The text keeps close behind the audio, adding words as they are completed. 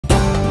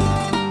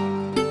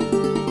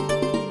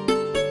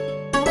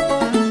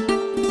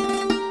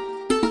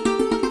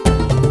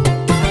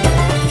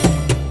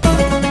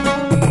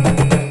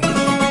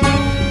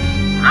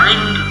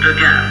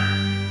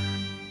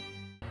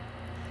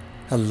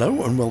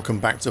Hello and welcome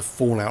back to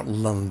Fallout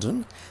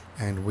London,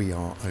 and we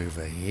are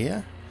over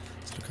here.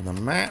 Let's look at the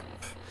map.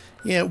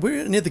 Yeah,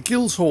 we're near the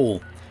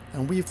Guildhall,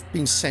 and we've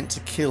been sent to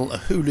kill a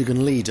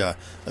hooligan leader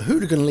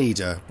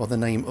by the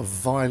name of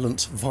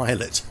Violent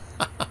Violet.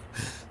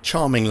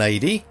 Charming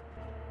lady.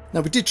 Now,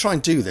 we did try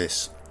and do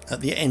this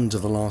at the end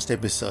of the last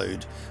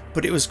episode,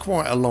 but it was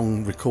quite a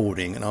long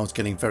recording and I was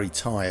getting very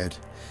tired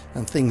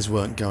and things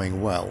weren't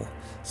going well,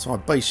 so I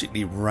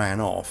basically ran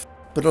off.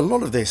 But a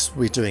lot of this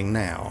we're doing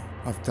now,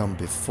 I've done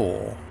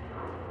before.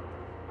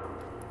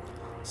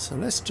 So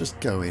let's just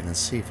go in and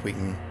see if we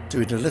can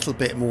do it a little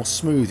bit more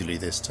smoothly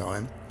this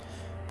time,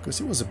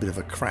 because it was a bit of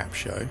a crap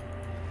show.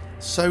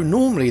 So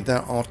normally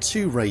there are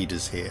 2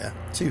 raiders here,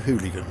 2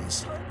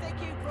 hooligans,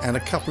 and a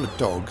couple of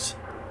dogs.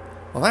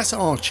 Well, that's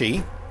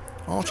Archie.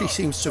 Archie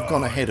seems to have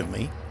gone ahead of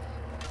me.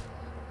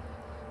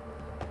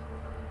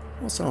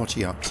 What's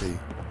Archie up to?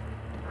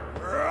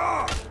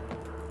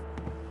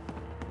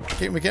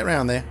 Can we get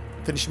around there?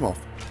 Finish him off.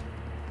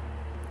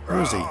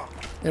 Where is he?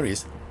 There he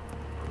is.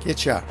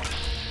 Getcha.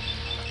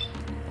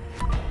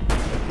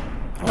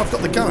 Oh, I've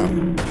got the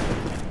gun.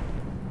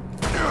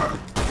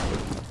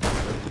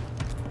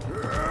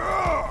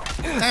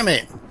 Damn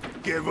it.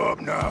 Give up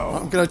now.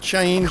 I'm going to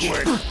change.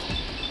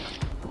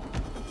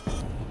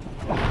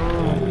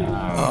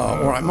 Oh,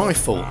 alright, my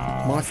fault.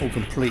 My fault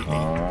completely.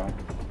 I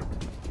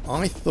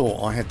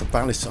thought I had the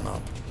ballison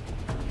up,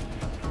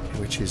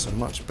 which is a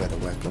much better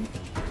weapon.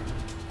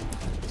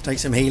 Let's take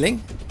some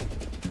healing.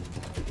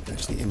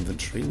 That's the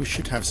inventory. We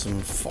should have some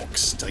fox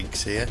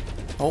steaks here.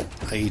 Oh,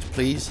 aid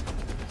please.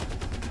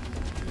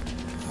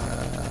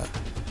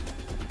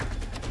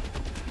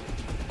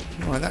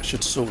 Right, that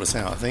should sort us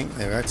out, I think.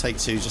 There we go, take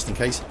 2 just in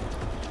case.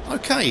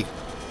 Okay,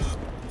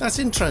 that's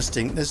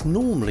interesting. There's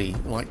normally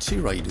like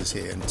 2 raiders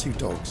here and 2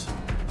 dogs.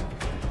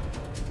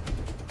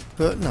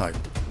 But no.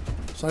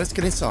 So let's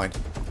get inside.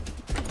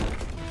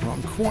 Well,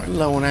 I'm quite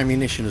low on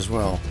ammunition as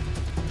well.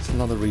 It's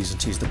another reason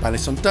to use the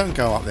ballison. Don't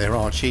go up there,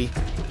 Archie.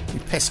 You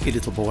pesky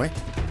little boy.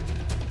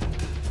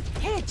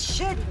 Kids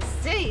shouldn't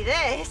see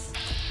this.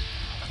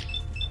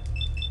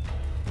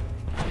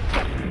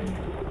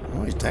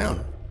 Oh, he's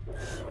down.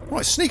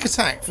 Right, sneak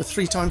attack for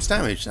 3 times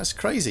damage. That's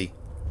crazy.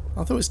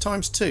 I thought it was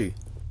times 2.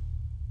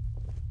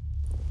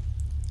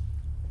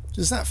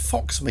 Does that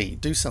fox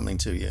meat do something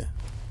to you?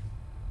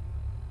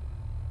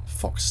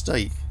 Fox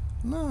steak?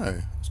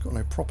 No, it's got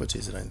no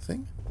properties, I don't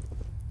think.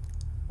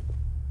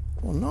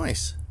 Oh,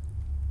 nice.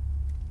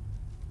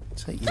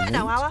 Take your Don't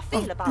know meat. how I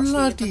feel about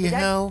bloody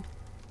hell.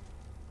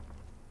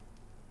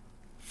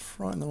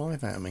 Frighten the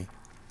life out of me.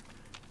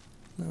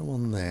 No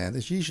one there.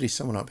 There's usually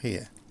someone up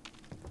here.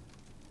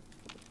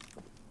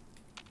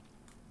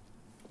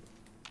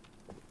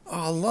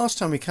 Oh, last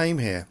time we came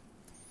here,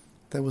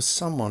 there was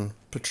someone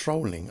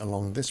patrolling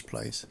along this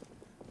place.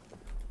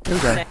 Here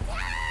we go.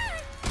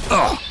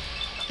 Oh.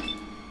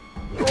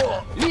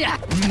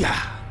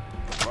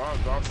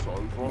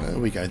 There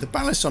we go. The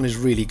ballison is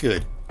really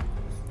good.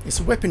 It's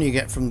a weapon you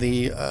get from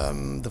the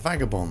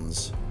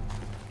vagabonds,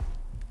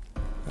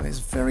 and it's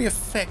very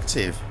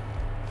effective.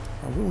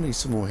 I will need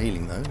some more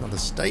healing though. Another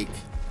steak.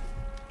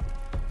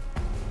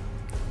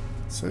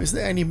 So, is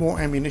there any more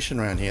ammunition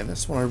around here?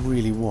 That's what I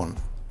really want.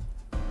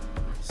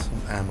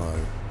 Some ammo.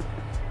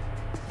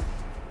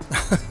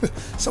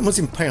 Someone's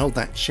impaled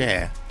that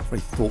chair.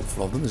 Very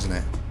thoughtful of them, isn't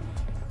it?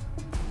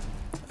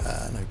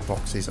 No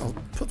boxes. I'll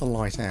put the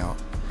light out.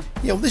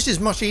 Yeah, well, this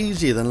is much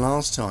easier than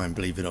last time,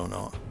 believe it or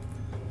not.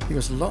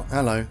 Because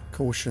hello,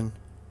 caution.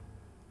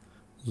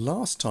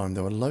 Last time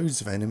there were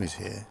loads of enemies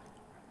here.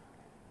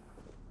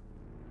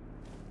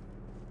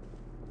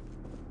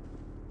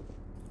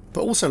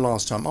 But also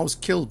last time I was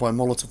killed by a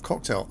Molotov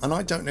cocktail, and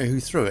I don't know who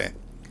threw it.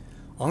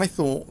 I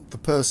thought the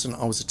person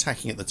I was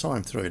attacking at the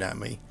time threw it at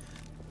me.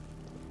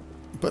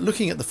 But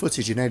looking at the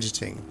footage in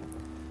editing,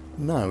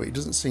 no, it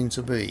doesn't seem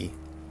to be.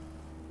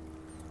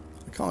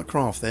 I can't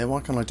craft there. Why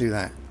can't I do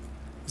that?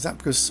 Is that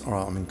because...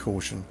 Alright, I'm in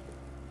caution.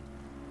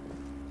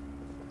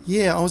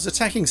 Yeah, I was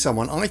attacking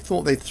someone. I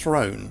thought they'd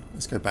thrown...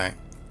 Let's go back.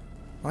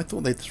 I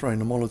thought they'd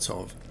thrown a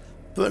Molotov.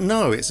 But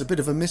no, it's a bit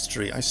of a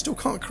mystery. I still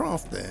can't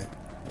craft there.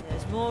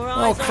 There's more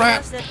eyes. Oh,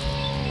 crap!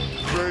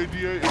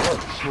 Radiator.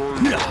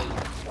 Don't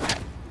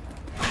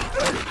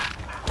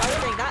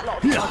think that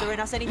lot will be bothering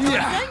us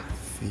anytime soon.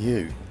 For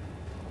you.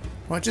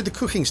 Right, do the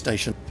cooking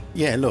station.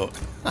 Yeah, look.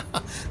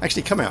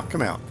 Actually, come out,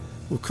 come out.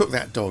 We'll cook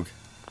that dog.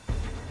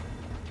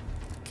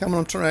 Come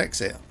on, I'm trying to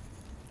exit.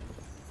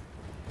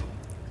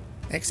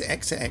 Exit,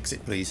 exit,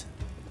 exit, please.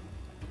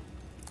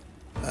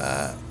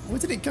 Where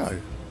did it go?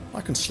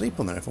 I can sleep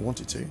on there if I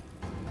wanted to.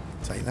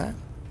 Take that.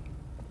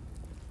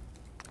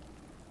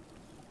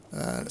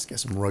 Let's get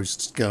some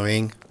roasts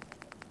going.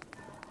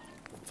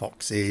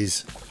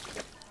 Foxes.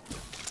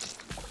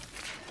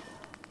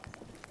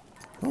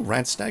 Oh,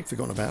 rad stag,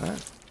 forgotten about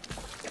that.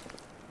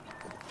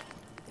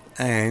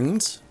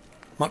 And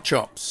mutt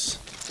chops.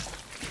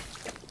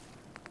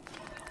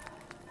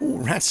 Oh,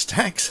 rad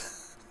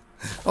stags.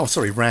 Oh,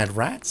 sorry, rad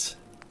rats.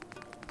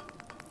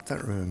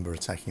 Don't remember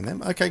attacking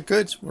them. Okay,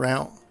 good. We're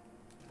out.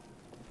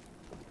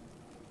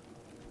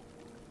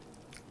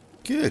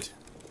 Good.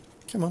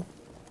 Come on.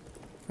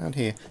 Around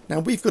here. Now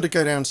we've got to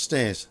go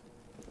downstairs.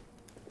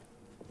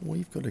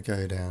 We've got to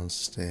go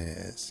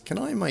downstairs. Can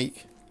I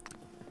make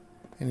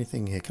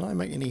anything here? Can I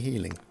make any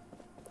healing?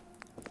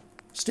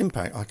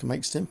 Stimpack. I can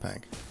make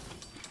Stimpack.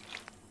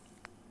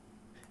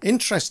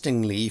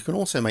 Interestingly, you can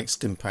also make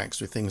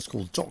Stimpaks with things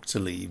called doctor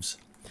leaves.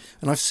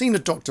 And I've seen a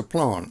doctor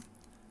plant.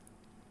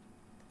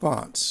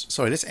 But,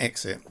 sorry, let's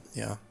exit.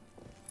 Yeah.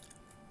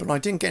 But I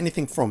didn't get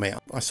anything from it.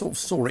 I sort of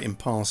saw it in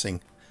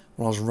passing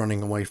while I was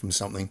running away from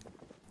something.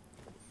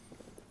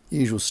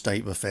 Usual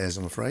state of affairs,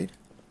 I'm afraid.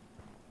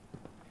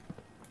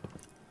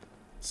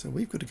 So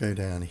we've got to go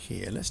down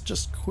here. Let's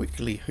just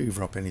quickly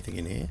hoover up anything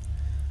in here.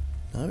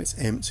 No, it's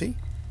empty.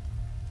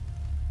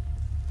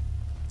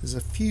 There's a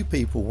few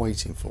people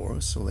waiting for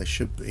us, or there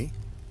should be.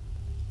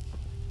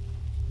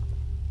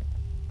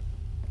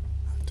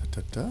 Da,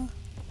 da, da.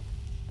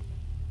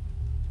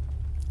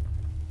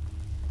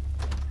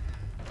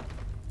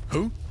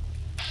 Who?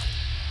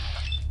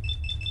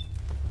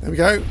 There we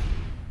go.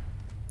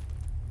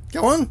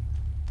 Go on.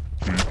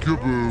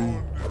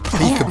 Peekaboo.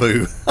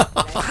 Peekaboo.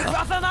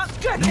 Rough 'em up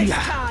good this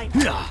time.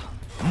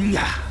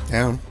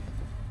 Down.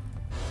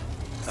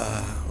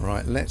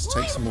 Right, let's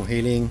take some more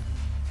healing.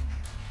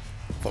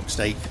 Fox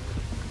steak.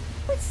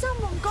 Would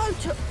someone go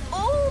to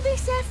all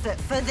this effort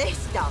for this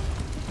stuff?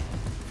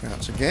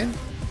 Crouch again.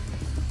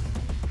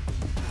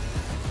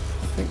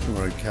 I think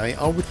we're okay.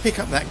 I would pick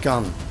up that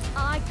gun,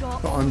 I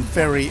got but I'm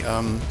very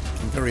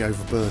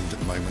overburdened at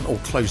the moment, or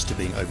close to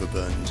being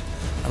overburdened.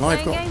 And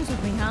I've got games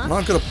with me, huh? and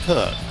I've got a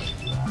perk.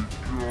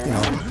 You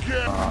know.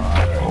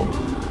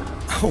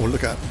 Oh,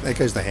 look at there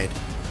goes the head.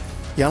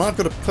 Yeah, and I've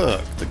got a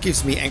perk that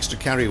gives me extra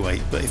carry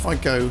weight, but if I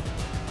go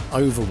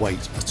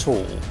overweight at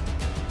all,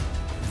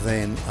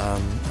 then I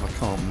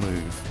can't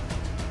move.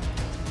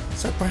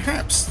 So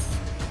perhaps,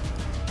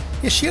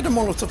 yeah, she had a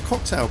Molotov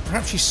cocktail.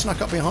 Perhaps she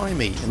snuck up behind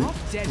me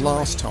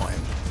last time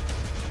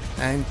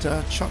and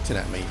chucked it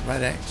at me.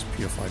 Red X,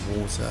 purified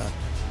water.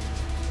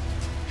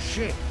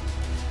 Shit.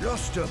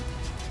 Lost him.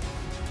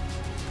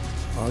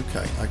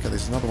 Okay,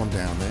 there's another one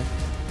down there.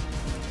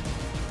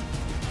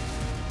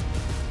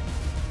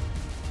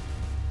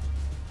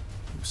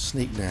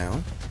 Sneak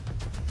down.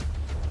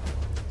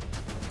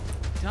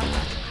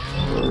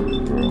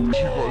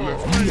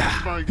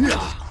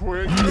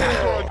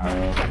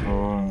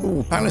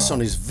 Oh,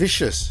 Palison is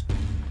vicious.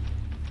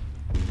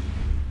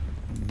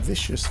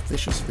 Vicious.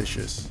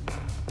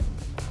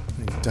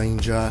 In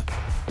danger.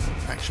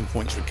 Action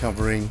points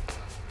recovering.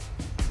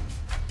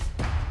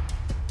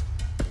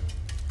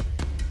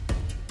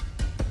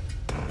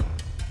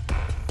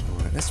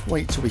 Alright, let's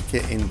wait till we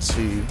get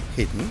into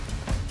hidden.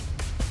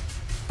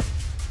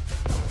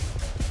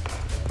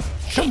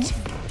 Come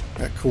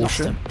on.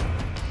 Caution.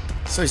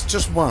 So it's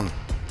just one.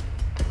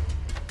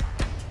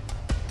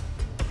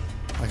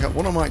 Okay,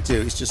 what I might do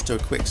is just do a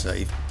quick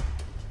save.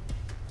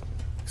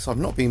 So I've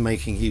not been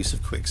making use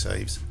of quick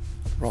saves,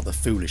 rather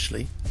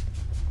foolishly.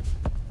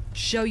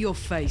 Show your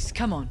face,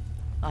 come on.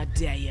 I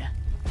dare you.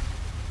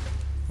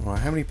 Alright,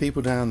 how many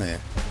people down there?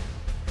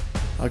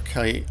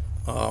 Okay,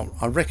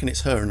 I reckon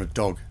it's her and a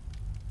dog.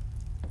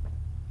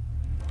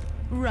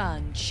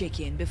 Run,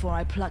 chicken, before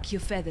I pluck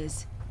your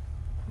feathers.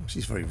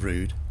 She's very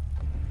rude.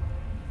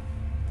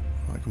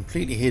 Right,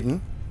 completely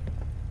hidden.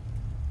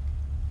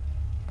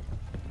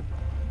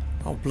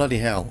 Oh, bloody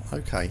hell.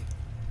 Okay.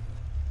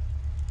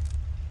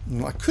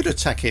 Well, I could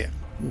attack it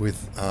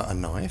with a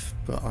knife,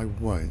 but I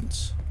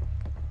won't.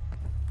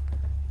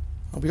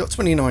 Oh, we got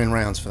 29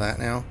 rounds for that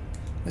now.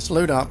 Let's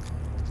load up.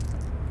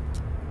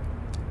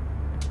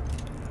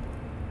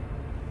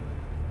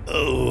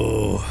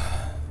 Oh.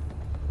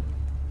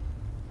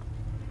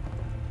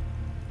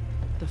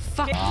 The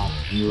fuck?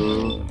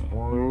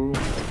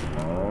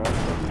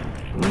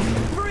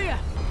 Maria!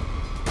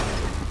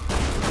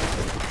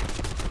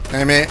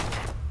 Damn it.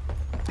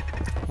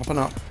 Up and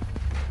up.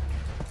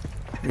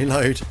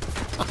 Reload.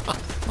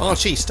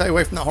 Archie, stay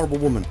away from that horrible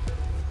woman.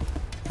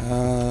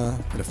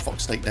 Bit of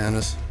fox steak down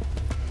us.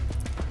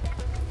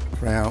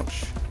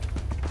 Crouch.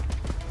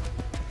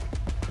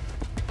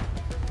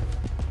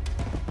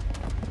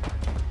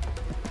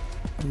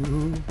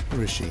 Ooh,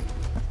 where is she?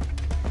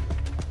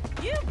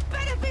 You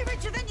better be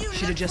richer than you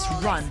Should have look just for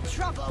all run. this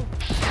trouble.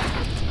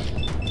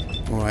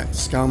 Alright,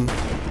 scum.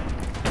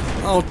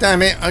 Oh,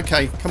 damn it.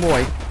 Okay, come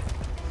away.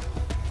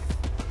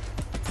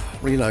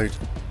 Reload.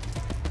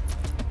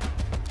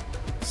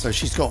 So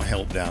she's got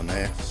help down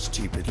there,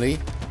 stupidly.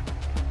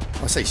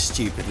 I say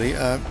stupidly.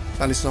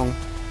 Balisong.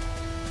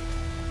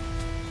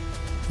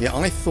 Yeah,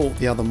 I thought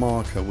the other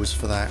marker was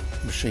for that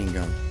machine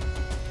gun.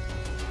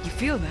 You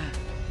feel that?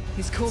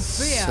 It's called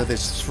fear. So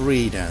there's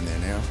 3 down there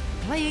now.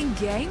 Playing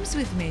games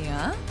with me,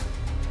 huh?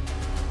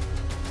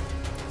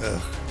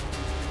 Ugh.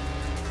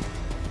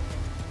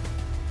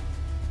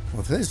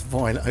 Well, there's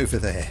Violet over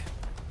there.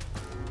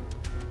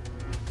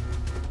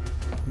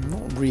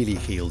 Not really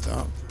healed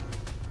up.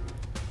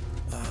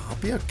 I'll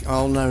be okay.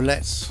 Oh no,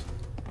 let's.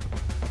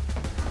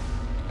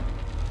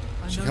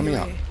 I She know coming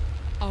you're up. here.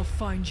 I'll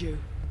find you.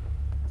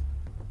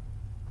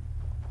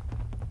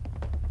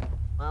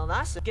 Well,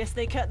 that's... I guess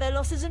they cut their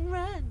losses and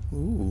ran.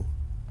 Ooh.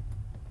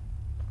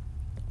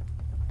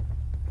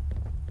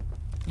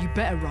 You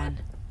better run.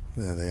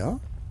 There they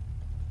are.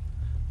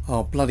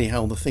 Oh, bloody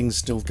hell, the thing's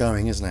still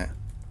going, isn't it?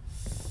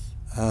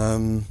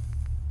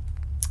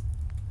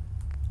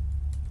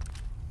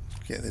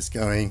 Get this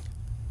going.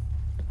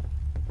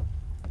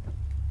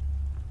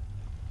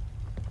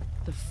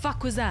 The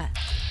fuck was that?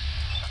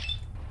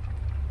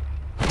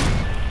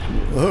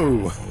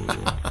 Whoa.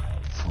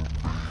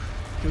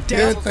 You're Good,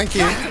 dead. thank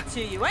you. Attracted to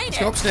you, ain't Let's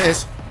it? go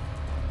upstairs.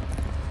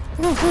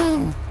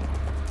 Woohoo.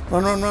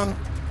 Run, run, run.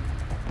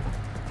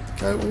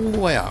 Go all the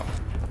way up.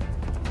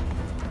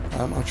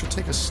 I should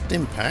take a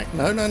stim pack.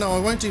 No, no, no, I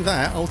won't do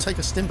that. I'll take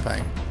a stim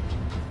pack.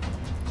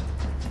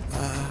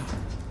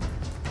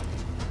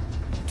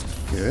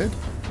 Good.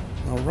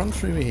 I'll run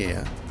through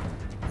here.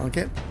 I'll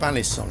get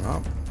Balisong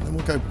up. And then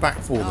we'll go back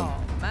for them.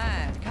 Oh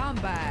man, come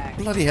back.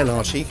 Bloody hell,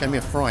 Archie. Gave me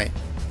a fright.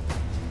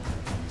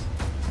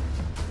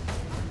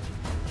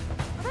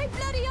 Are they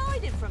bloody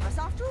hiding from us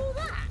after all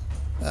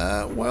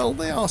that? Well,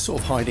 they are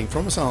sort of hiding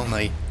from us, aren't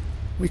they?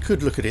 We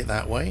could look at it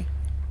that way.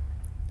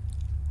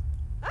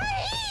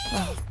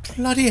 Oh,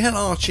 bloody hell,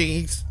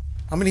 Archie.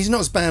 I mean, he's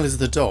not as bad as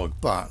the dog,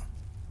 but...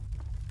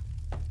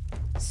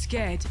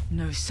 Scared?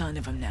 No sign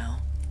of him now.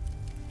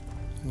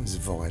 There's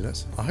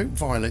Violet. I hope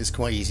Violet is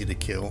quite easy to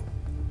kill.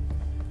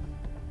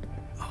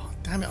 Oh,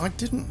 damn it, I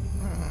didn't...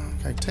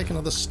 Okay, take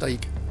another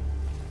steak.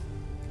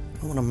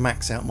 I want to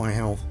max out my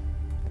health.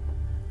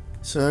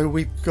 So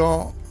we've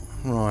got...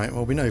 Right,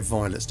 well, we know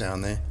Violet's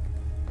down there.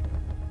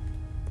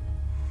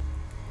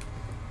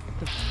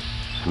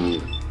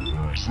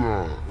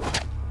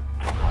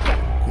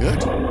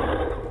 Good.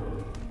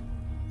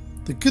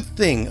 The good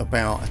thing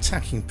about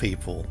attacking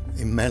people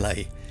in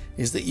melee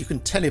is that you can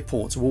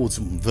teleport towards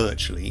them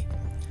virtually.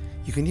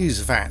 You can use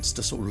VATs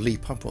to sort of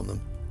leap up on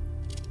them.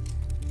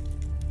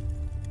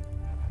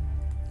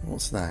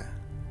 What's that?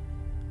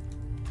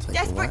 Take all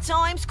Desperate that.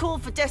 times call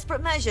for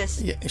desperate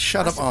measures. Yeah,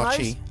 shut I up, suppose.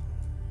 Archie.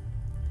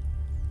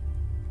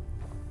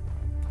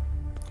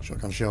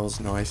 Shotgun shells,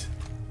 nice.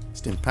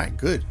 Stim pack,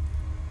 good.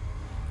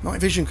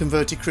 Night vision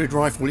converted crude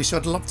rifle. You see,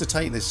 I'd love to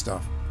take this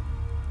stuff,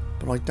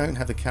 but I don't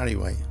have the carry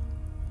weight.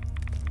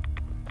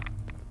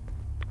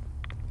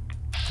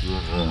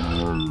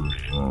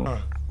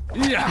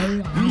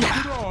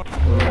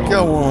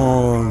 Go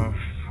on.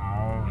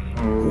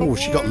 Oh,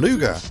 she got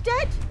Luger.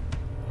 Dead?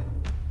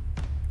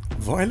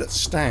 Violet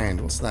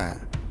stand. What's that?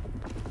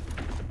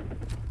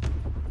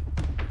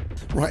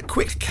 Right,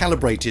 quick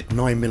calibrated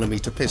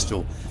 9mm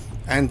pistol.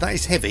 And that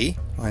is heavy,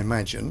 I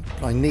imagine,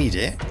 but I need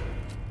it.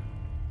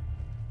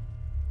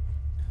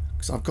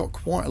 Because I've got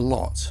quite a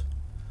lot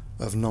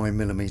of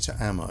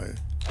 9mm ammo.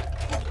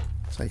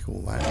 Take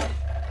all that.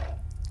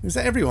 Is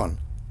that everyone?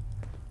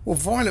 Well,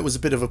 Violet was a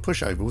bit of a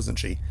pushover, wasn't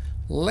she?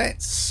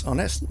 Let's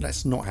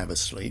not have a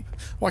sleep.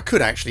 Well, I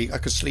could actually. I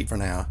could sleep for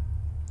an hour.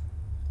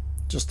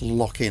 Just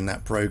lock in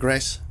that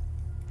progress.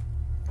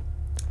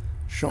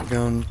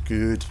 Shotgun,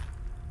 good.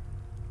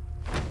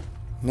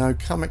 No,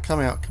 come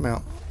out, come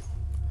out.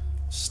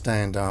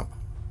 Stand up.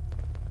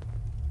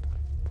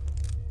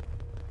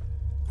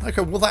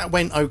 Okay, well that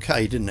went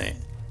okay, didn't it?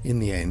 In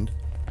the end.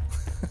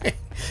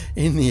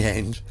 In the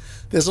end.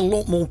 There's a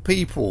lot more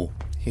people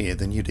here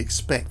than you'd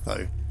expect,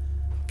 though.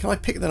 Can I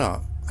pick that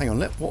up? Hang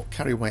on, what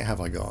carry weight have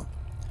I got?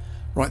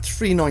 Right,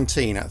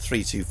 319 at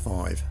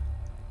 325.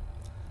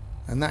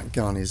 And that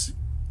gun is...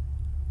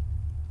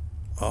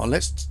 Oh,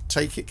 let's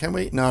take it, can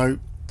we? No,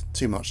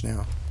 too much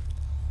now.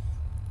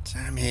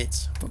 Damn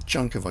it. What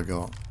junk have I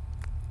got?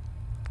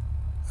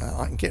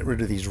 I can get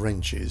rid of these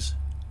wrenches.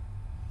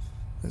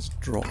 Let's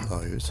drop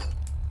those.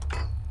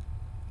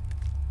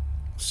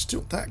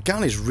 Still, that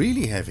gun is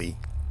really heavy.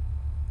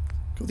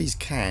 Got these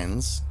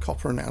cans,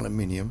 copper and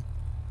aluminium.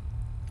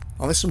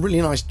 Oh, there's some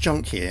really nice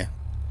junk here.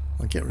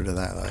 I'll get rid of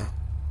that though.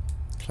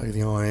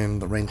 Clothing iron,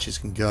 the wrenches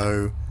can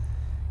go.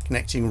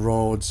 Connecting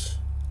rods.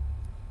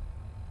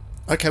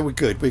 Okay, we're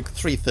good. We're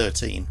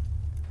 313.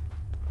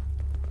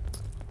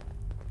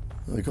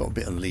 We've got a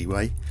bit of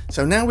leeway.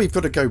 So now we've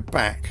got to go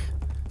back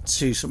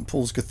to St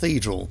Paul's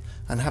Cathedral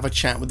and have a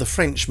chat with the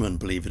Frenchman,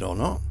 believe it or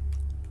not.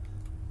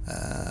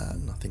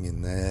 Nothing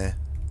in there.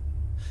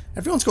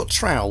 Everyone's got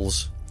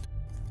trowels.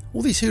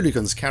 All these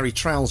hooligans carry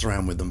trowels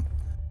around with them.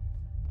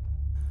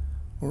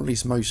 Or at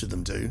least most of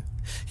them do.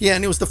 Yeah,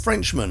 and it was the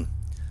Frenchman.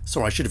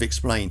 Sorry, I should have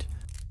explained.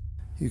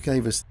 Who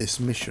gave us this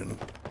mission.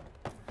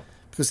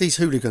 Because these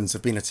hooligans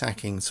have been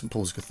attacking St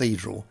Paul's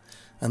Cathedral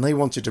and they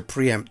wanted to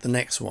preempt the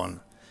next one,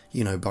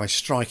 you know, by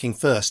striking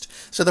first.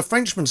 So the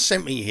Frenchman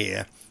sent me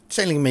here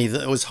telling me that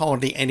there was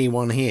hardly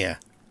anyone here.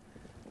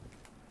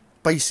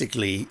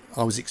 Basically,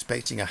 I was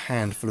expecting a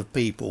handful of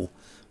people,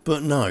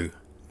 but no,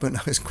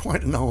 it's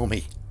quite an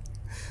army.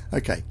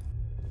 Okay.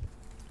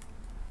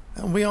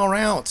 And we are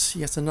out.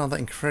 Yet another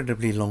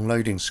incredibly long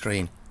loading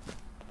screen.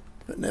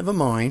 But never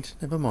mind,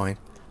 never mind.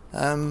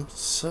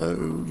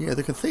 So, yeah,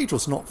 the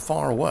cathedral's not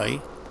far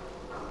away.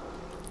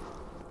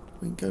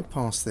 We can go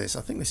past this.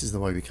 I think this is the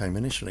way we came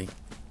initially.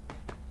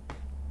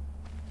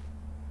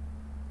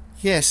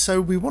 Yeah, so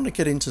we want to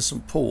get into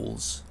St.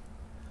 Paul's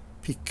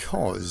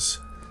because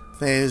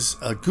there's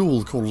a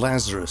ghoul called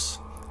Lazarus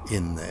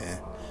in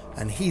there,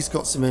 and he's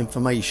got some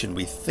information,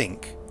 we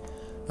think,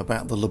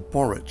 about the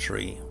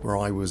laboratory where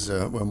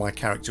where my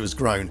character was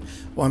grown.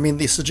 Well, I mean,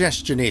 the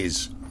suggestion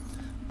is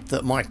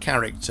that my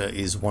character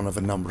is one of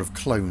a number of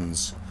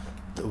clones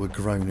that were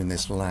grown in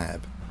this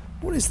lab.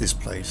 What is this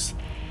place?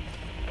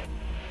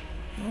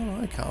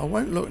 Oh, okay, I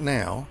won't look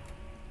now.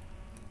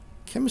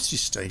 Chemistry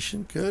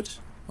station, good.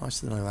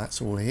 Nice to know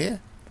that's all here.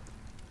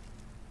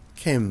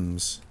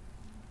 Chems.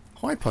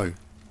 Hypo.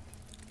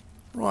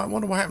 Right, I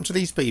wonder what happened to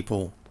these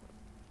people.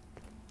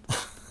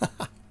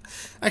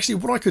 Actually,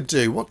 what I could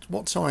do,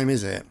 what time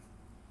is it?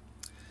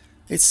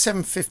 It's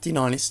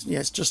 7:59.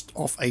 It's just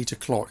off 8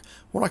 o'clock.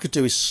 What I could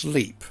do is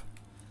sleep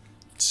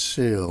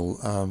till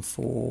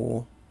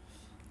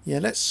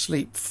let's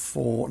sleep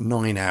for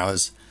 9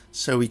 hours.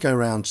 So we go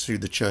round to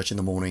the church in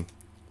the morning.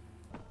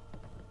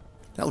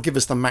 That'll give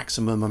us the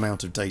maximum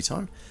amount of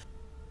daytime.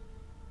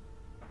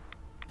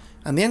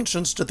 And the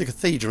entrance to the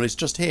cathedral is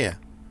just here.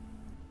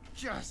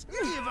 Just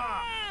give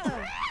up!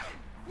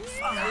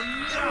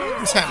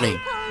 What's happening?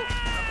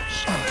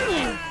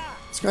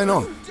 What's going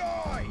on?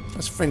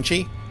 That's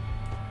Frenchie.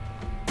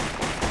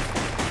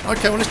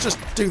 Okay, well, let's just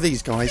do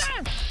these guys.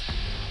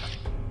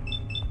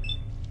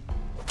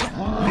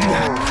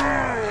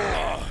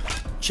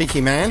 Cheeky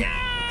man.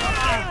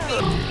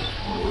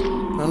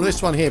 Now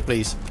this one here,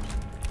 please.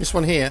 This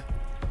one here.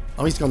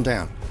 Oh, he's gone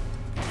down.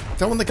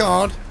 Don't want the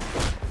guard.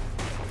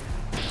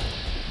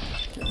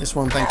 Get this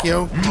one, thank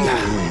you.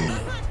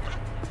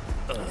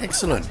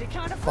 Excellent.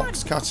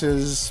 Box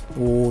cutters,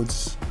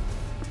 boards,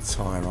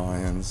 tire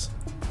irons,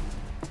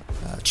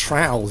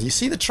 trowels. You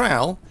see the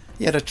trowel?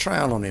 He had a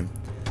trowel on him.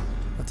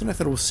 I don't know if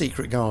they're all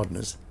secret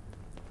gardeners.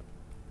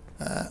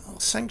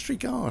 Sanctuary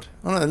guard.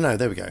 Oh no,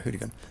 there we go.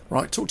 Hooligan.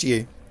 Right, talk to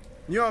you.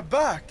 You're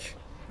back.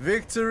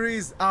 Victory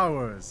is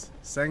ours.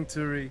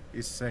 Sanctuary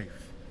is safe.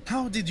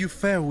 How did you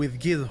fare with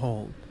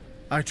Guildhall?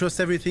 I trust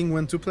everything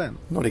went to plan.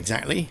 Not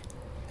exactly.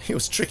 It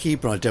was tricky,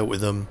 but I dealt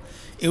with them.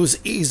 It was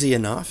easy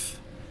enough.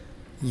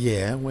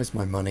 Yeah, where's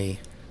my money?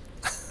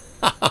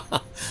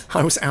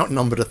 I was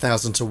outnumbered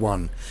 1,000 to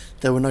 1.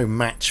 There were no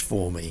match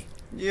for me.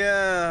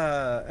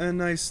 Yeah,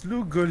 and I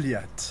slew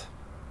Goliath.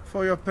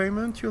 For your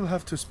payment, you'll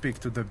have to speak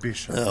to the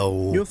bishop.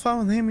 Oh. You'll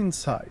find him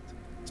inside.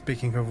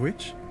 Speaking of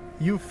which,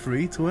 you're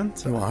free to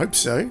enter. Well, I hope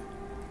so.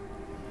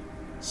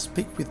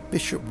 Speak with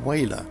Bishop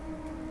Whaler.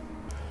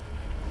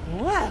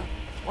 Well,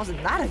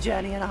 wasn't that a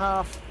journey and a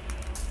half?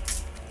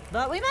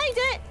 But we made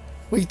it!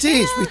 We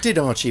did,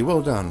 Archie.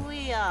 Well done.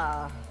 We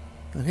are.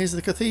 And here's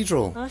the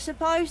cathedral. I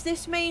suppose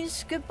this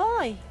means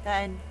goodbye,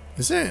 then.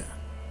 Is it?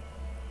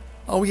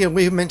 Oh yeah,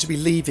 we're meant to be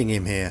leaving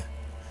him here.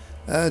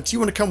 Do you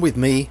want to come with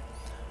me?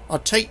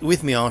 I'd take you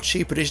with me,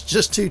 Archie, but it's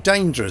just too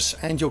dangerous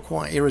and you're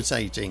quite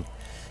irritating.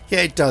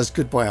 Yeah, it does.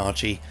 Goodbye,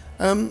 Archie.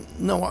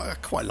 No, I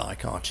quite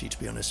like Archie, to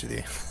be honest with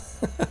you.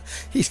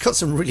 He's got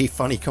some really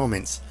funny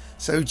comments.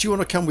 So, do you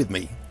want to come with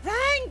me?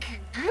 Thank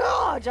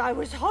God! I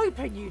was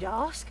hoping you'd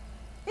ask.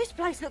 This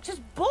place looks as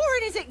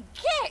boring as it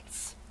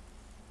gets.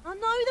 I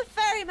know the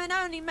ferryman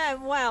only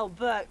meant well,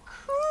 but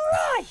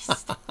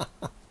Christ!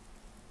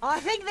 I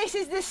think this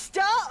is the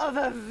start of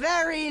a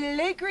very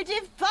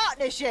lucrative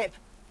partnership.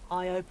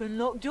 I open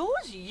locked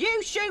doors,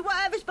 you shoot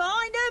whatever's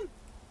behind them.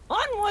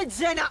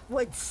 Onwards and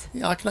upwards.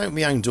 Yeah, I can open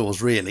my own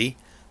doors, really.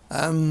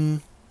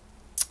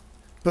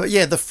 But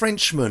yeah, the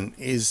Frenchman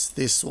is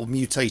this sort of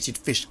mutated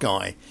fish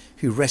guy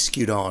who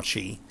rescued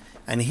Archie,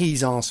 and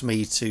he's asked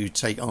me to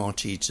take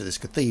Archie to this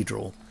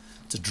cathedral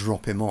to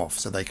drop him off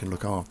so they can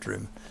look after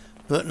him.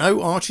 But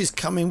no, Archie's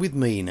coming with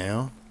me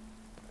now.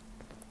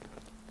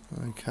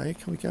 Okay,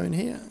 can we go in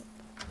here?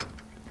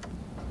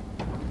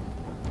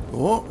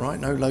 Oh, right,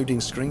 no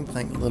loading screen,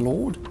 thank the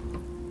Lord.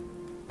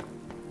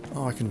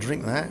 Oh, I can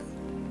drink that.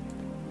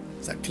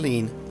 Is that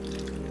clean?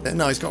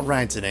 No, it's got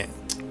rads in it.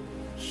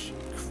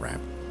 Crap.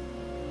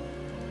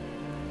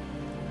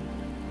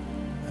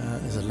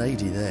 There's a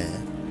lady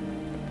there.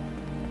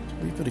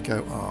 We better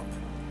go up.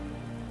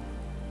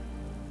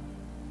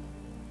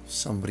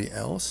 Somebody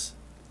else.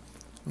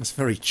 That's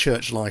very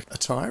church-like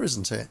attire,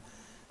 isn't it?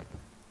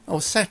 Oh,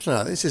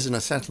 settler. This isn't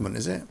a settlement,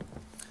 is it?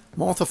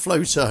 Martha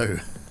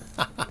Floto.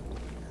 Are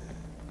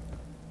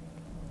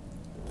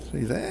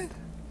you there?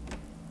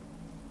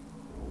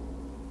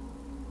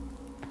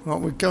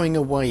 Right, we're going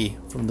away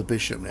from the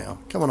bishop now.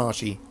 Come on,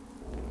 Archie.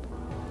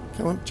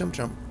 Come on, jump,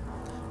 jump.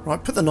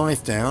 Right, put the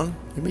knife down.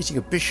 You're meeting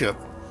a bishop,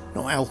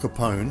 not Al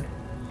Capone.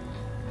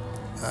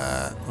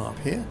 Up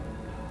here.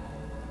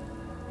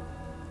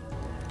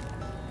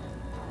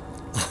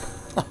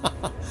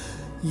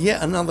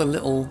 Yet another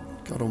little...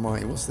 God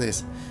almighty, what's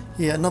this?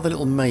 Yeah, another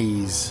little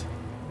maze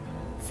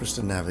for us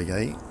to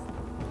navigate.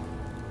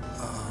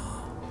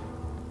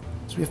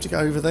 So we have to go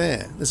over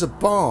there. There's a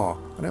bar.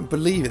 I don't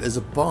believe it. There's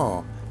a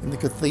bar in the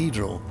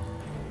cathedral.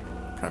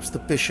 Perhaps the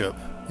bishop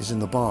is in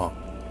the bar.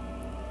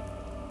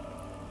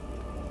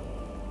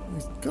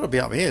 He's got to be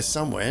up here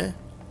somewhere.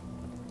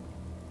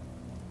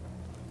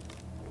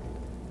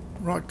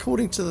 Right,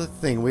 according to the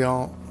thing,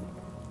 we're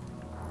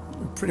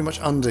pretty much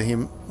under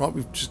him. Right,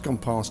 we've just gone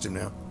past him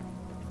now.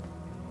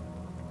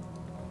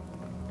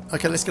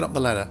 Okay, let's get up the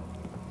ladder.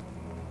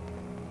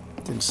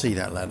 Didn't see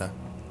that ladder.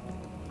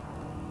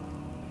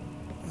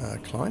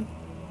 Climb.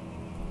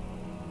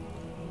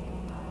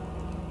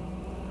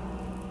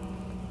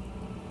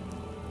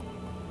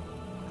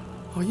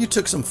 Oh, you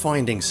took some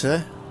finding,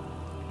 sir.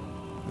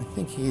 I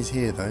think he is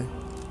here, though.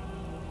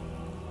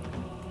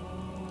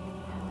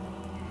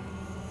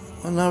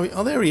 Oh, no.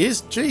 Oh, there he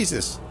is.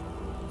 Jesus.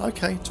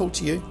 Okay, talk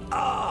to you.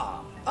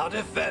 Ah, a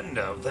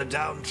defender of the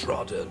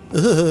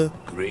downtrodden.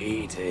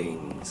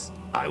 Greetings.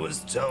 I was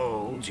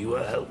told you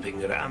were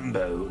helping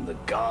Rambo and the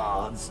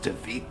guards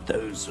defeat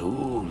those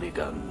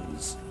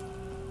hooligans.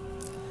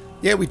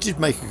 Yeah, we did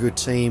make a good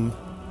team.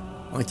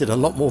 I did a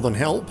lot more than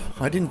help.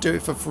 I didn't do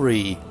it for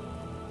free.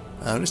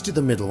 Let's do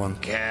the middle one.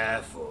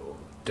 Careful.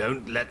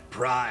 Don't let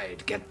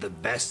pride get the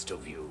best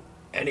of you.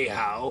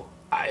 Anyhow,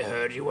 I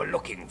heard you were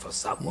looking for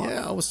someone.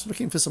 Yeah, I was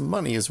looking for some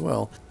money as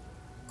well.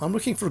 I'm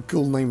looking for a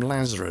ghoul named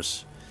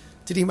Lazarus.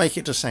 Did he make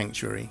it to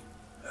Sanctuary?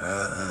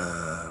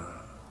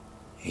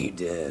 He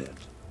did.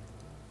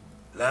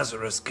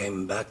 Lazarus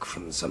came back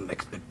from some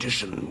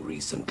expedition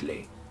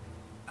recently.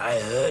 I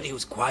heard he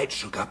was quite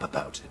shook up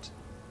about it.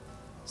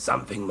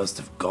 Something must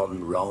have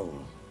gone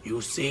wrong.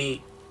 You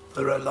see,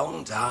 for a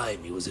long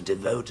time he was a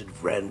devoted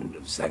friend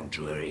of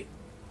Sanctuary.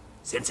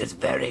 Since its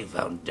very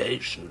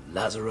foundation,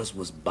 Lazarus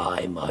was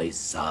by my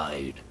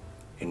side.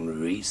 In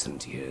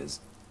recent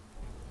years,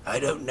 I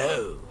don't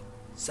know.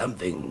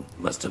 Something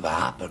must have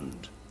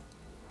happened.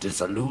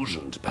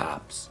 Disillusioned,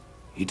 perhaps.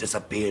 He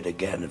disappeared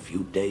again a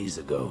few days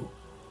ago.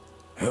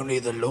 Only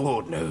the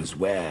Lord knows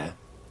where.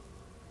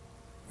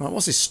 Right,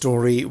 what's his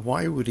story?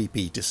 Why would he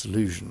be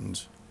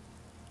disillusioned?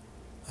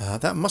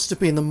 That must have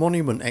been the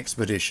Monument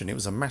Expedition. It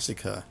was a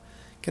massacre.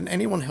 Can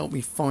anyone help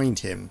me find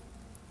him?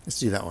 Let's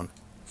do that one.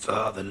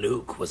 Father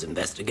Luke was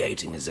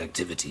investigating his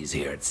activities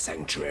here at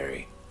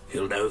Sanctuary.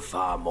 He'll know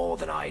far more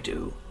than I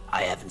do.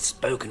 I haven't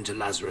spoken to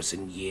Lazarus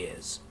in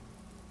years.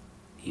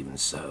 Even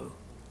so,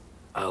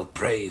 I'll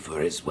pray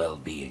for his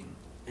well-being.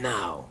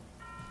 Now,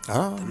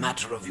 the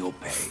matter of your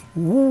pay.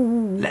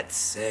 Ooh. Let's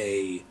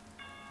say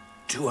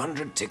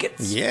 200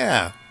 tickets?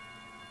 Yeah.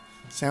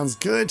 Sounds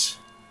good.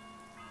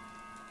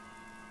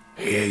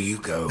 Here you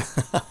go.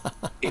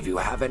 If you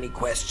have any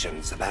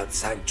questions about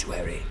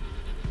Sanctuary,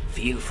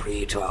 feel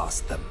free to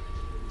ask them.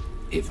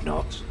 If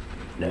not,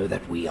 know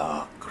that we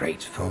are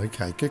grateful.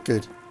 Okay,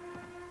 good.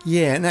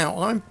 Yeah, now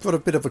I've got a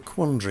bit of a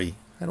quandary.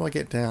 How do I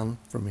get down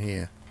from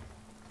here?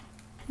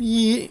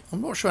 Yeah,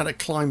 I'm not sure how to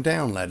climb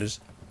down ladders.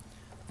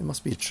 There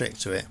must be a trick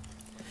to it.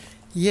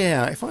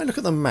 Yeah, if I look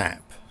at the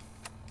map,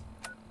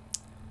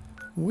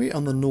 we're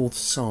on the north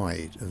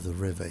side of the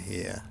river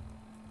here.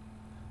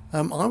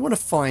 I want to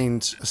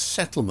find a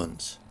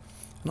settlement.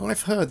 And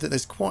I've heard that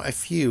there's quite a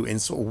few in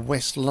sort of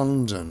West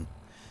London,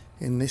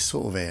 in this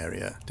sort of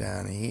area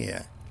down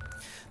here.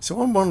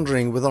 So I'm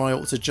wondering whether I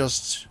ought to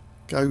just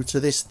go to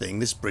this thing,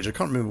 this bridge. I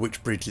can't remember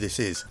which bridge this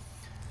is.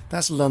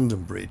 That's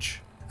London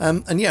Bridge.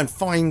 And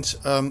find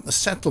a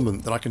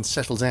settlement that I can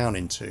settle down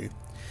into.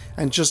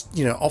 And just,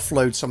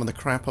 offload some of the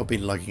crap I've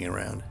been lugging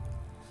around.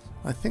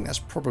 I think that's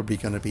probably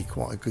going to be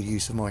quite a good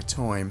use of my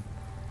time.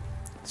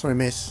 Sorry,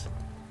 miss.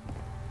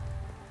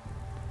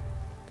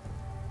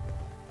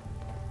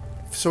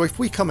 So if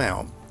we come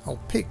out, I'll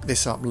pick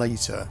this up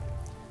later.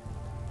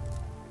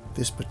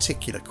 This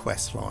particular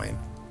quest line.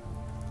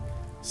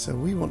 So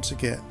we want to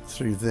get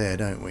through there,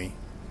 don't we?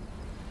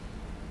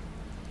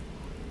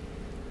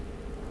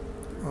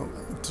 Oh,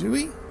 do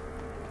we?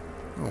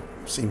 Oh,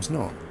 seems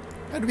not.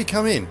 How do we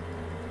come in?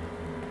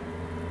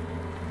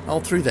 Oh,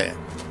 through there.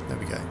 There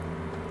we go.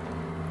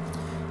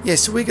 Yeah,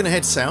 so we're going to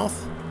head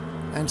south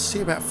and see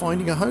about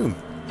finding a home.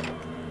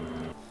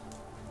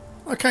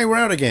 Okay, we're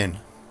out again.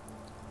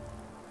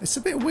 It's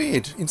a bit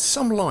weird. In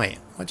some light,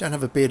 I don't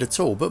have a beard at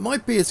all, but my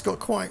beard's got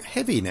quite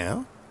heavy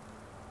now.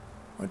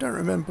 I don't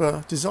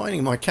remember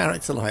designing my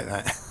character like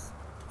that.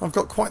 I've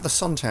got quite the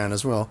suntan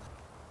as well.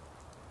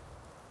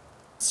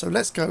 So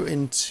let's go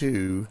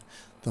into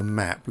the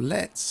map.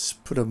 Let's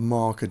put a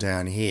marker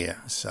down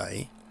here,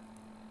 say.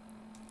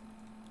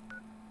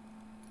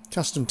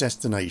 Custom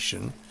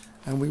destination.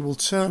 And we will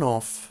turn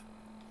off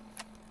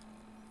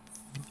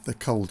the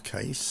cold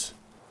case.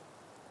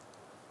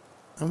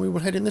 And we will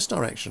head in this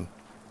direction.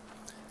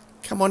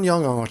 Come on,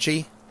 young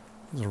Archie.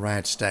 There's a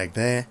rad stag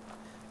there.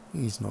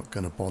 He's not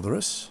going to bother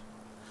us.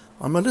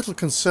 I'm a little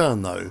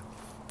concerned, though,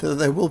 that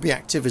there will be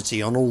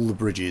activity on all the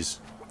bridges.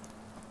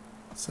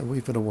 So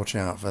we've got to watch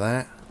out for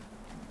that.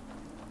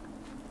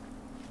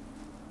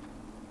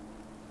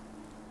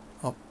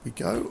 Up we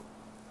go.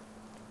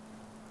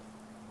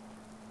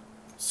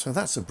 So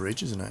that's a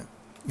bridge, isn't it?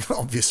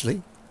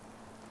 Obviously.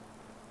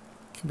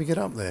 Can we get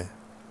up there?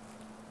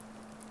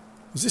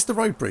 Is this the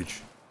road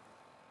bridge?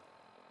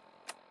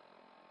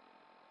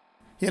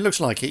 Yeah, it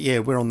looks like it. Yeah,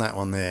 we're on that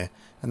one there.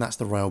 And that's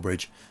the rail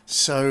bridge.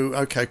 So,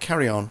 okay,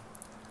 carry on.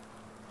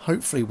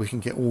 Hopefully we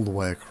can get all the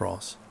way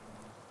across.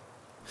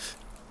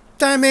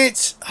 Damn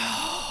it!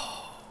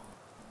 Oh,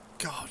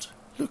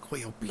 Look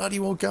where you're bloody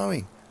well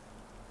going.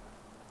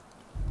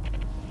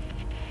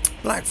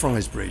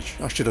 Blackfriars Bridge.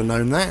 I should have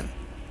known that.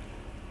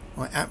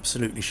 I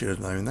absolutely should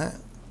have known that.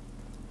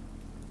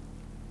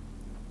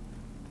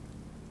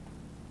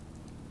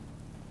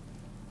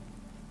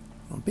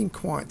 I'm being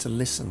quiet to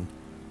listen.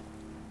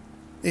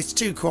 It's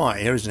too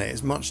quiet here, isn't it?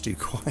 It's much too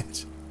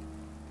quiet.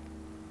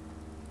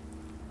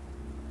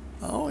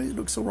 Oh, it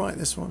looks alright,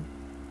 this one.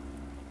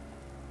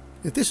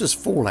 If this was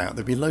Fallout,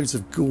 there'd be loads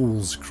of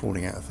ghouls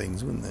crawling out of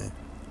things, wouldn't there?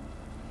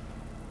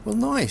 Well,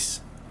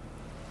 nice.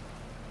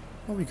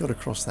 Well, we got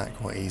across that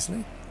quite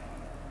easily.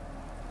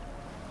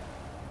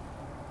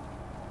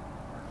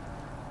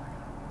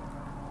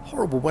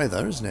 Horrible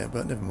weather, isn't it?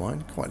 But never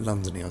mind. Quite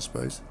Londony, I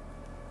suppose.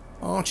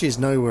 Archie's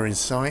nowhere in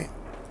sight.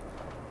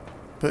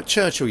 But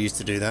Churchill used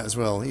to do that as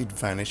well. He'd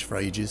vanish for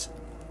ages.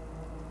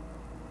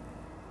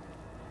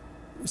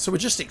 So we're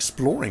just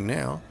exploring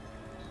now.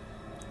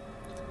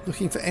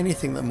 Looking for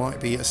anything that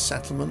might be a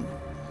settlement.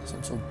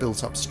 Some sort of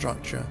built-up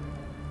structure.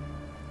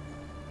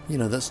 You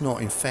know, that's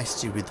not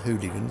infested with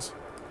hooligans.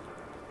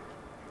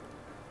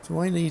 Do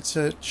I need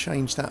to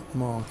change that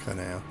marker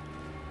now?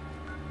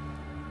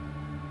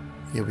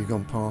 Yeah, we've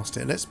gone past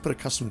it. Let's put a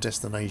custom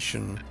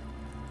destination.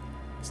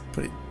 Let's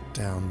put it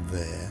down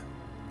there.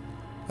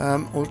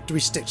 Or do we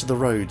stick to the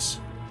roads?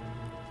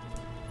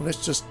 Well,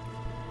 let's just...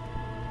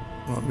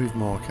 Right, move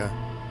marker.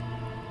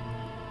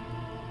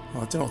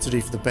 Oh, I don't know what to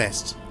do for the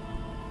best.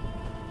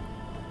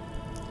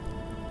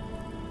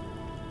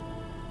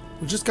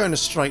 We'll just go in a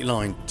straight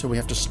line till we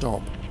have to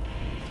stop.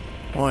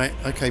 Right,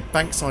 okay,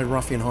 Bankside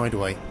Ruffian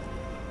Hideaway.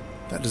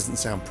 That doesn't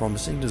sound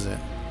promising, does it?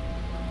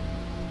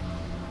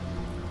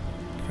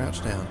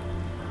 Crouch down.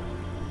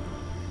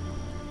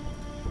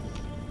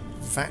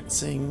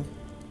 Vatzing.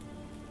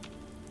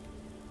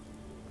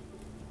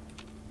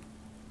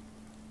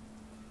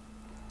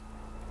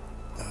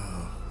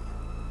 Oh.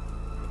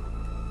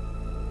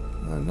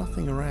 No,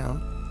 nothing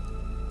around.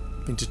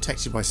 Been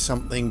detected by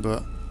something,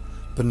 but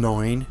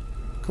benign.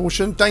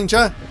 Caution,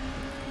 danger!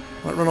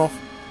 Right, run off.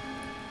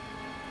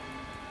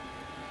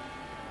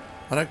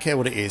 I don't care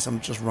what it is,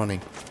 I'm just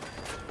running.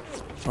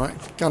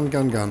 Right, gun,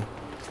 gun, gun.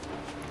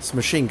 It's a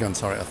machine gun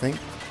turret, I think.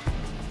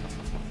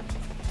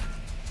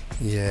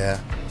 Yeah,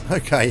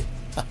 okay.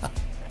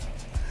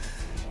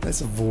 Let's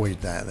avoid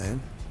that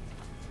then.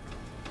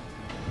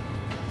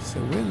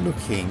 So we're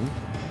looking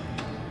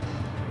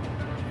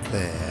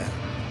there.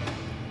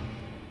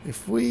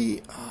 If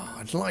we... Oh,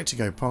 I'd like to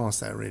go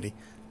past that, really.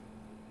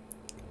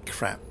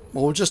 Crap.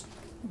 Or just...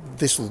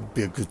 This will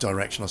be a good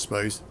direction, I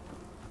suppose.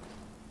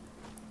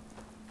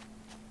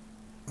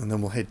 And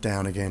then we'll head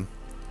down again.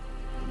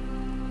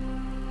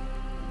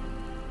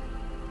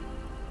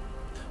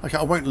 Okay,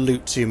 I won't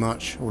loot too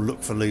much or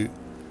look for loot.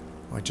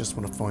 I just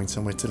want to find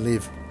somewhere to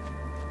live.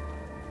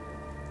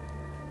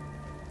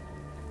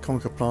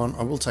 Conker plant,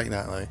 I will take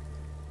that though.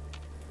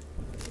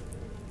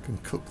 Can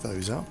cook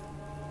those up.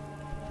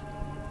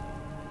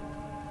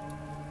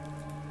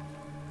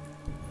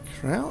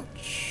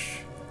 Crouch.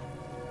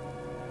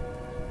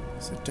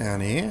 Sit down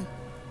here.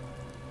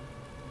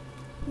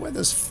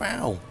 Weather's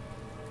foul.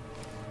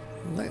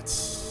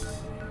 Let's...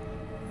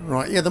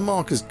 Right, yeah, the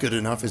marker's good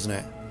enough, isn't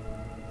it?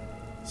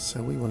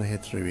 So we want to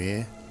head through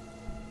here.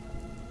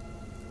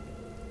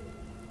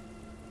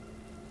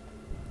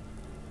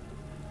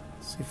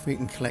 See if we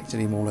can collect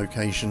any more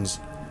locations.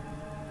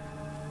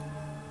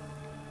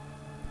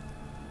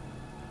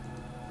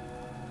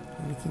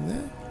 Anything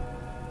there?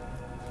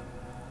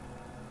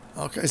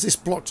 Okay, is this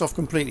blocked off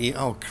completely?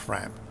 Oh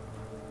crap.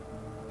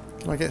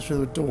 Can I get through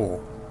the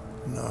door?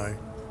 No.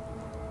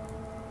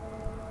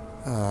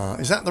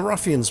 Is that the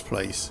ruffian's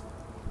place?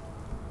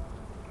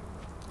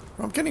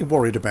 I'm getting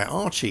worried about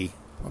Archie.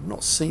 I've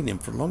not seen him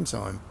for a long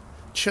time.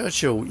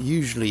 Churchill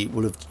usually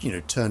will have, you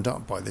know, turned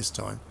up by this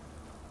time.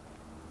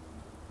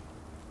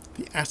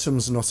 The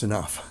atom's not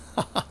enough.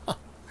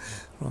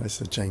 Right,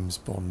 it's a James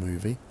Bond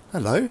movie.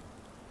 Hello.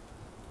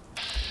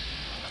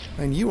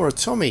 And you are a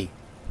Tommy.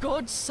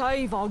 God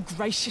save our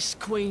gracious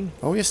queen.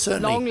 Oh yes,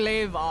 certainly. Long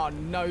live our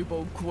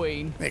noble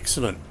queen.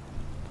 Excellent.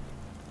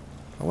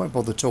 I won't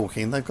bother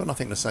talking. They've got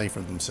nothing to say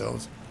for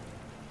themselves.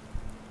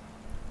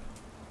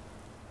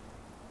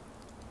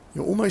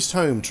 You're almost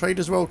home.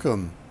 Traders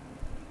welcome.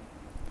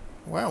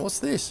 Wow, what's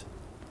this?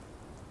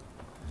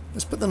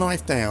 Let's put the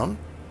knife down.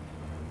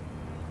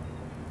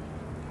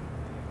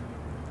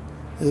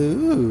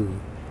 Ooh.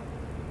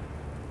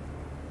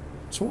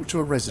 Talk to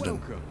a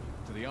resident. Welcome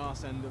to the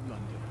arse end of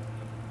London.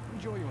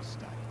 Enjoy your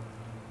stay.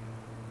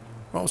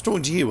 Right, I was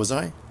talking to you, was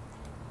I?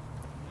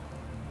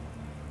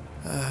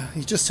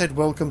 He just said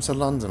welcome to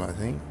London, I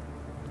think.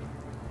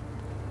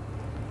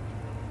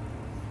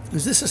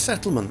 Is this a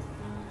settlement?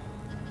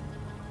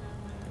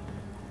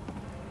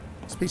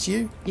 Speak to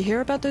you? You hear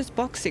about those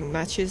boxing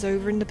matches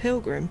over in the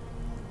Pilgrim?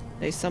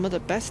 They're some of the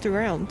best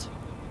around.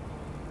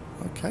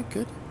 Okay,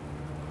 good.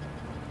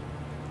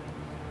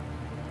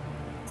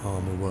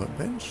 Armour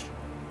workbench.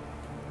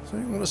 So I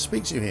want to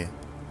speak to you here.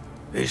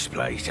 This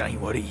place ain't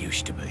what it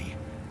used to be.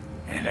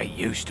 And it ain't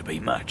used to be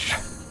much.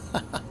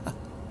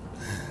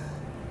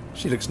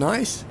 She looks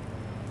nice.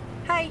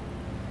 Hey.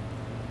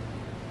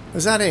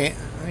 Is that it?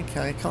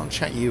 Okay, I can't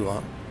chat you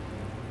up.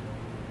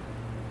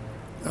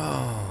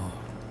 Oh.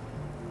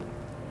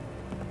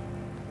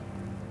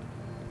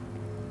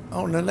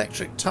 Oh, an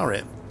electric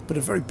turret, but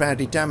a very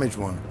badly damaged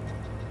one.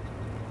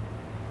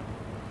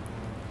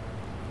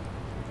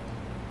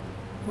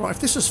 Right, if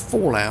this was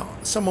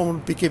Fallout, someone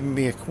would be giving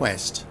me a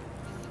quest.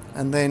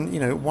 And then, you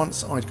know,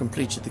 once I'd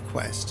completed the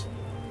quest,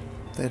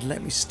 they'd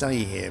let me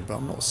stay here, but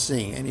I'm not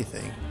seeing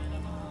anything.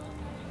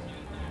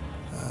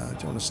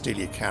 Don't want to steal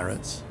your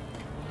carrots.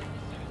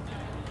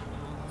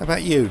 How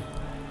about you?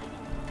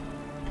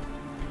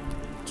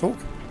 Talk?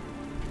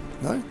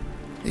 No?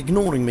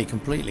 Ignoring me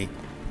completely.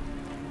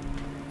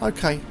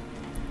 Okay.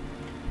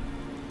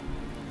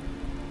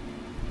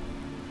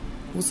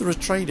 Was there a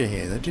trader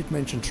here? They did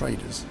mention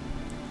traders.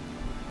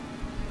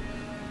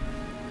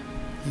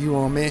 You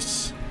are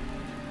Miss.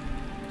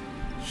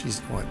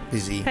 She's quite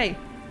busy. Hey.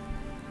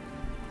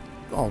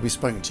 Oh, we've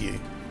spoken to you.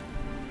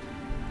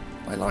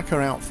 I like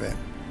her outfit.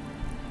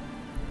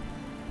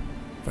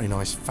 Very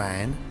nice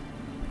fan.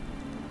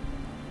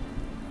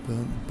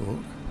 Burnt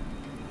book.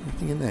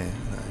 Anything in there?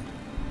 No.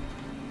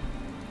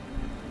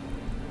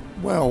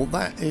 Well,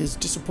 that is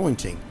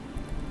disappointing.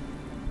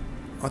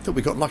 I thought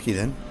we got lucky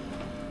then.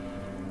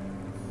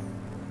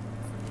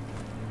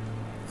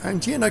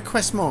 And yeah, no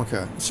quest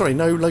marker. Sorry,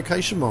 no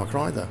location marker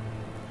either.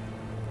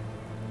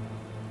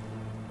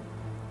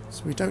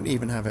 So we don't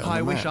even have it on the map.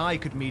 I wish I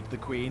could meet the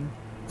Queen.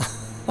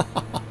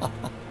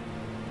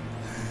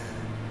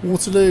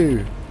 Waterloo.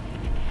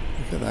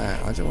 Look at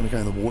that. I don't want to go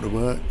in the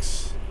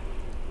waterworks.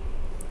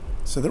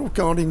 So they're all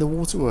guarding the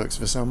waterworks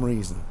for some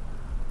reason.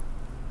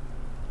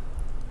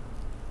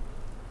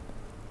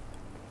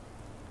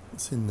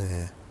 What's in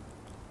there?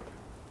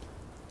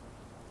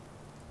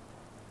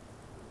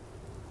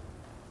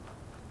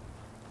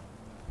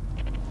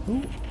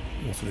 Oh,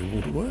 Waterloo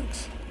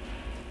Waterworks.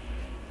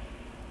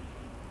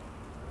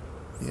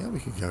 Yeah, we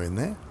could go in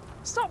there.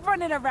 Stop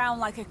running around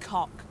like a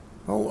cock.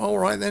 Oh,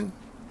 alright then.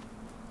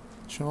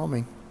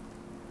 Charming.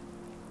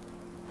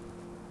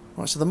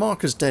 Right, so the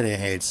marker's dead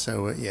ahead,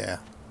 so yeah,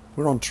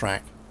 we're on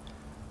track.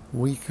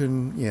 We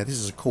can... yeah, this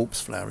is a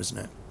corpse flower, isn't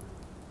it?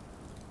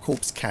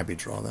 Corpse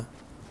cabbage, rather.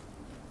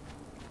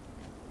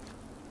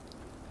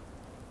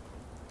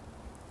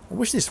 I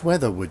wish this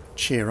weather would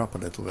cheer up a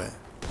little bit.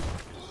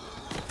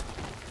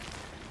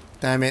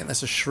 Damn it,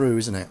 that's a shrew,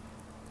 isn't it?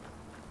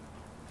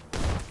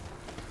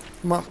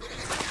 Come on.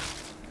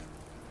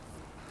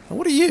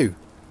 What are you?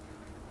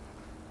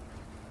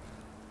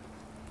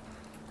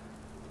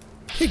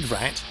 Pig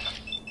rat?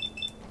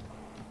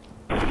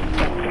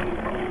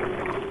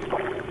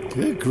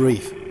 Good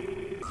grief.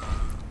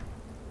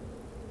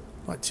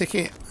 Right,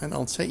 ticket, and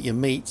I'll take your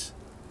meat.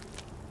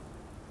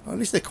 Well, at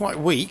least they're quite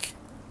weak.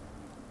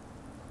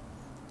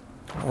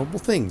 Horrible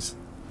things.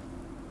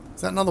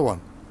 Is that another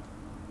one?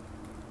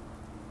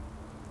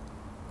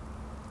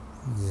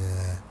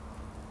 Yeah.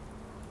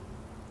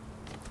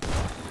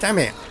 Damn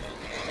it.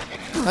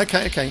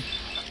 Okay, okay.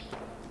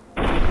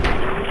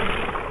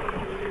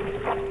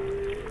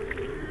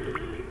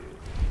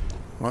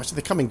 Right, so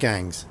they come in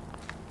gangs.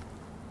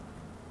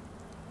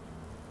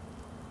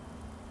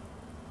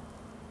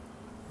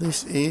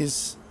 This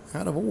is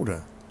out of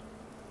order.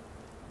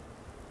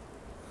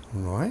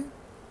 Right.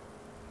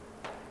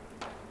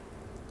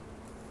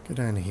 Go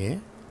down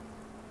here.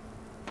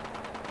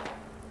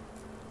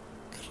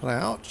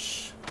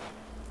 Crouch.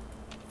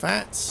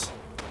 Fats.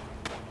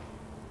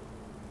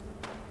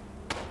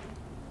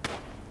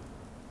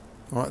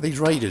 Alright, these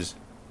raiders.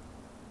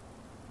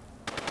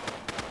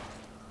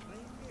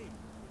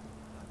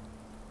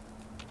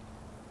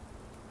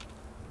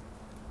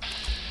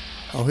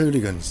 Oh,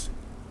 hooligans.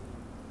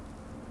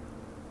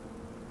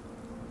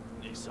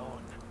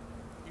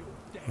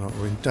 Right,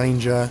 we're in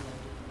danger.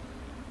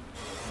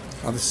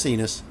 Oh, they've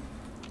seen us.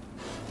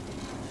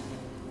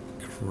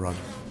 Crud.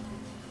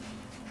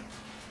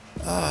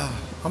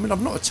 I mean,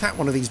 I've not attacked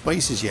one of these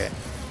bases yet.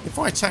 If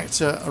I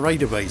attacked a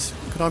raider base,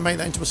 could I make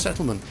that into a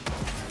settlement?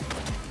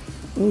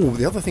 Oh,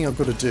 the other thing I've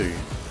got to do...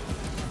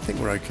 I think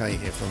we're okay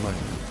here for the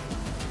moment.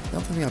 The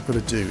other thing I've got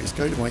to do is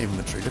go to my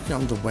inventory, look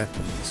under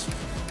weapons,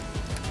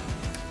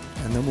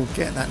 and then we'll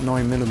get that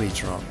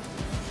 9mm up.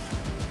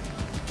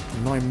 The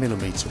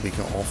 9mm we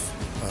got off,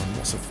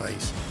 what's her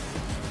face?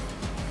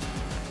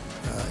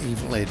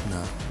 Evil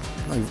Edna.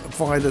 No,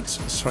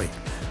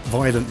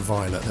 Violent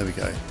Violet, there we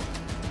go.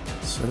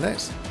 So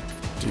let's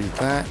do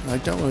that. No, I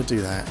don't want to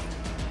do that.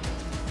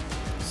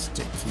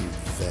 Stick you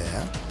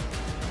there.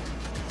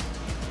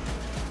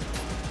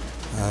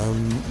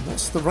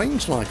 What's the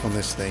range like on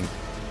this thing?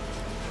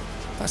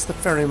 That's the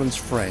ferryman's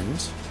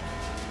friend.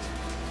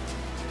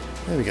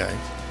 There we go.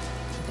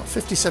 I've got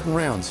 57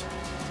 rounds.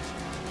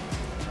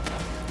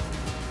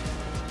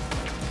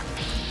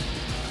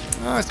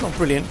 Ah, it's not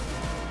brilliant.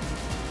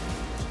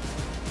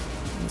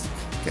 Let's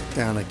get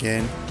down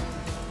again.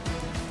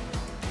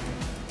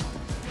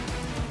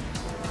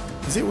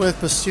 Is it worth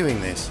pursuing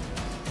this?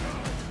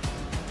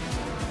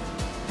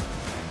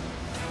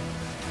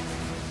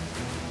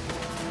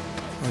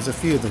 There's a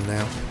few of them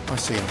now. I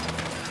see them.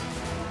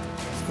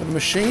 It's got a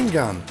machine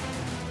gun.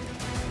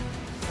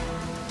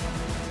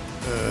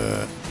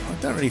 I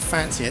don't really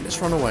fancy it. Let's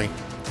run away.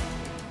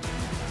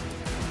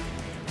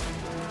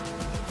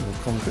 More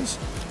conkers.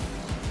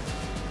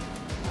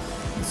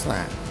 What's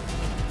that?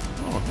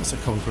 Oh, that's a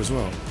conker as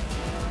well.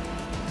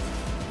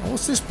 Oh,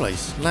 what's this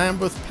place?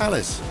 Lambeth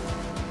Palace.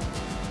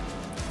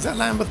 Is that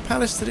Lambeth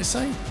Palace, did it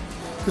say?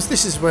 Because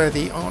this is where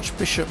the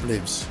Archbishop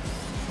lives.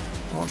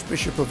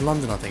 Archbishop of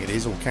London, I think it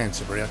is, or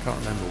Canterbury, I can't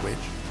remember which.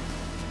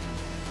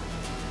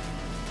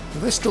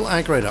 Well, they're still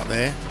aggroed up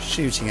there,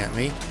 shooting at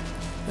me.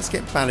 Let's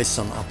get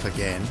Balisson up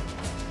again.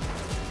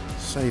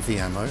 Save the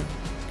ammo.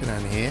 Go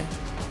down here.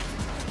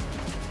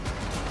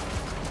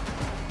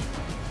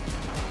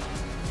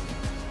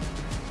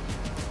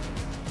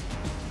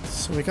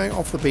 So we're going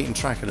off the beaten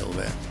track a little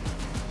bit.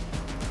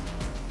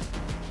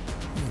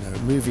 You know,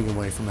 moving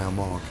away from our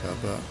marker,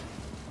 but...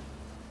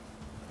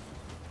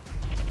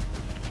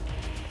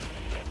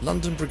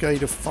 London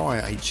Brigade of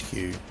Fire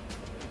HQ.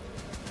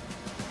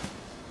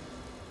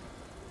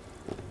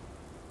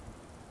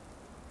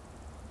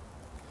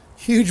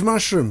 Huge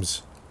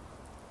mushrooms!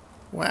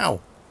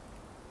 Wow!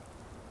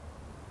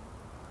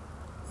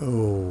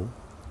 Oh.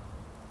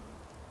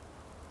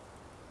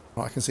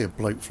 Right, I can see a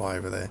bloke fly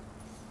over there.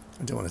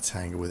 I don't want to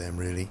tangle with them,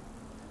 really.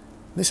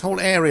 This whole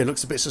area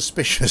looks a bit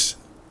suspicious.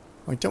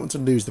 I don't want to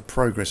lose the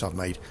progress I've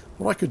made.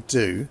 What I could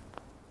do...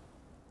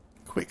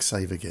 Quick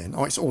save again.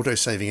 Oh, it's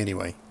auto-saving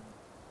anyway.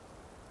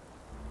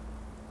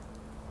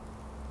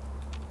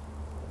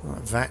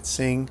 Right,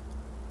 Vatsing.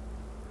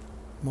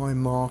 My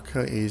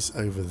marker is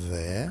over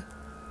there.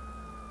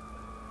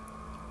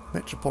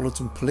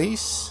 Metropolitan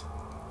Police.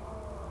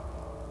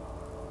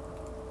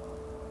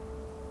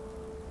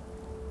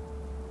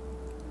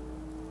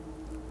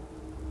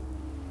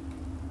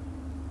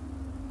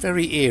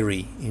 Very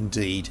eerie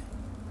indeed.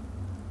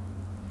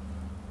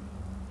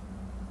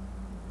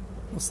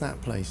 What's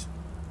that place?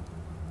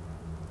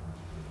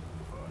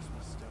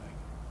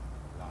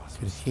 I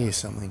can hear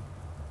something.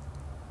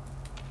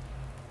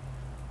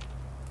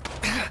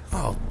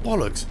 Oh,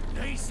 bollocks!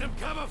 Need some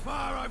cover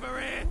fire over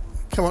here.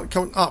 Come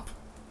on, up!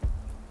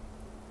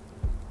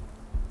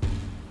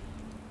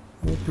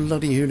 More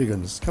bloody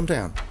hooligans. Come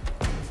down.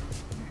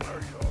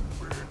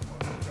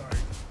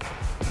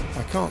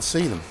 I can't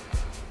see them.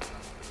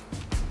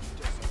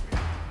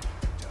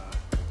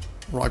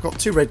 Right, I've got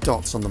 2 red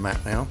dots on the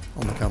map now,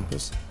 on the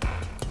compass.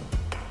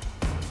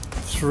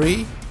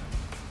 3.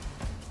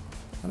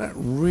 I don't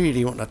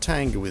really want to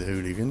tangle with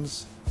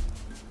hooligans.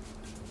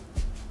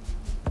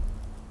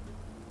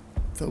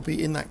 They'll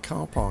be in that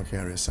car park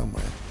area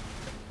somewhere.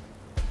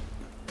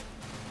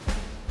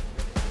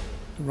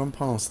 Run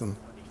past them.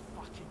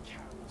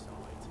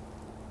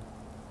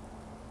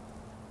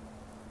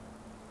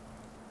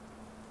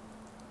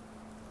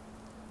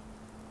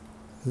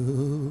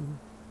 Ooh.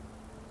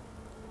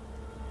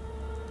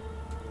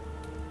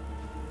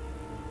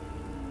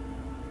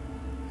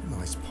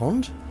 Nice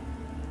pond.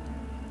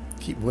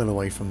 Keep well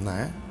away from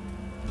that.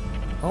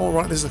 Oh,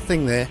 right, there's a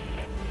thing there.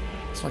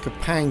 It's like a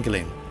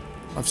pangolin.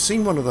 I've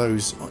seen one of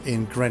those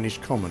in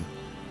Greenwich Common.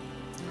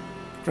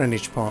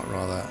 Greenwich Park,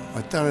 rather.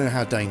 I don't know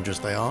how dangerous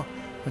they are.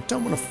 I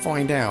don't want to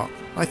find out.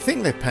 I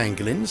think they're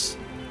pangolins.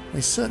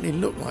 They certainly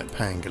look like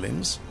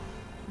pangolins.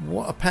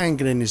 What a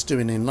pangolin is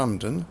doing in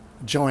London,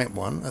 a giant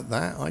one at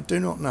that, I do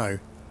not know.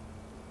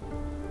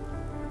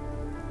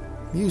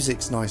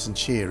 Music's nice and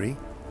cheery.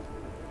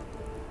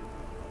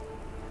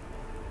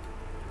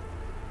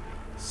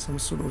 Some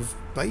sort of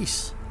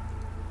base.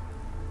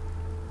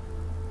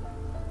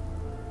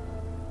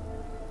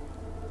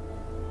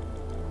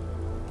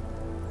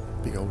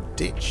 Big old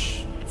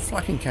ditch.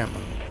 Flak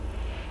encampment.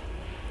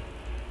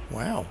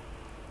 Wow.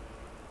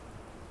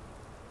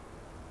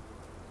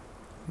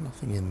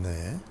 Nothing in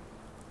there.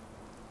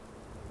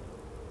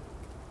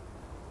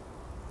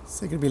 Is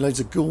there going to be loads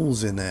of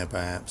ghouls in there,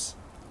 perhaps?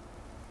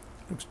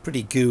 Looks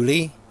pretty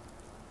ghouly.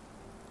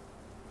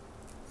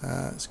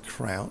 Let's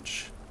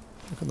crouch.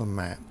 Look at the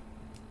map.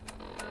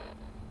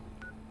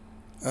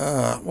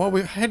 While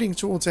we're heading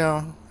towards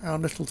our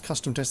little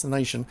custom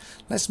destination,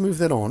 let's move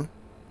that on.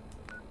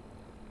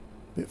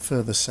 A bit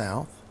further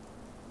south.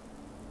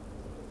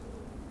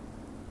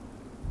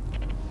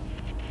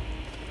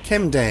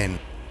 Camden.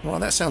 Right,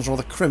 that sounds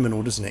rather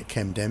criminal, doesn't it,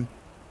 Camden?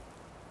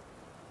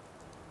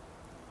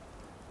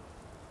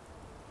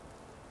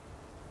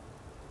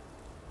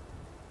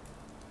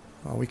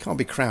 Oh, we can't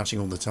be crouching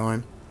all the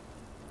time.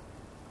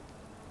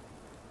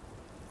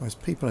 There's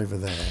people over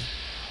there.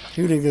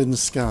 Hooligan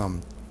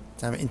scum.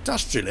 Damn it,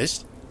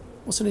 industrialist?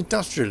 What's an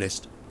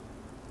industrialist?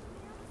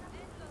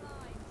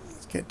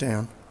 Let's get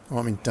down. Oh,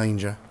 I'm in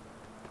danger.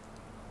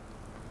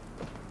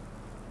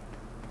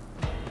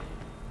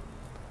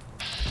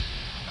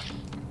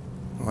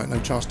 Alright, no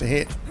chance to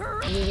hit.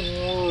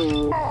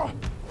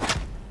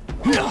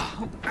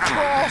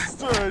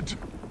 Bastard!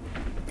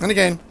 And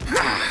again.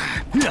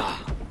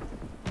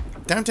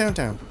 Down, down,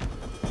 down.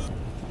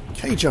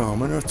 Cage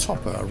armor and a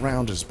topper, a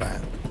rounder's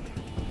bat.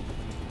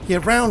 Yeah,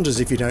 rounders,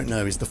 if you don't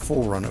know, is the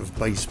forerunner of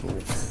baseball.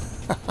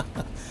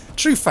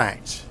 True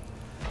fact.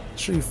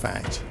 True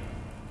fact.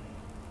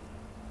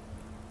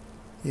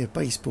 Yeah,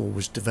 baseball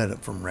was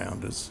developed from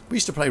rounders. We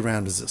used to play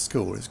rounders at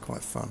school. It was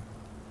quite fun.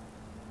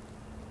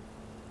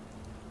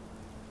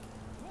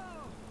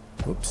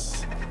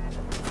 Whoops.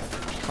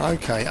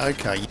 Okay,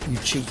 okay. You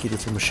cheeky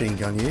little machine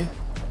gun, you.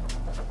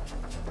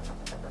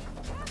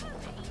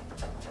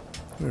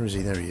 Where is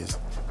he? There he is.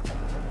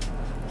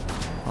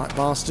 Right,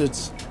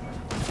 bastards.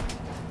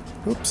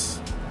 Whoops.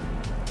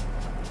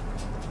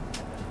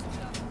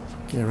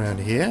 Get around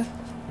here.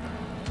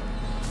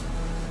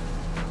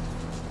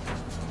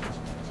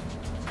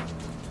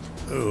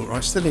 Oh,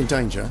 right, still in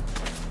danger.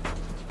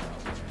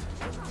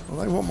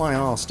 Well, they want my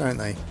arse, don't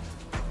they?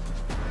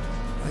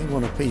 They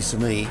want a piece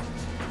of me.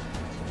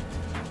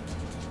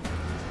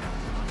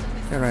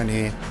 Get around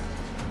here.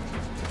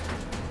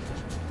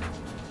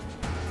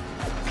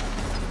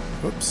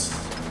 Whoops.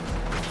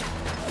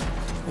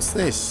 What's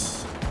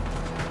this?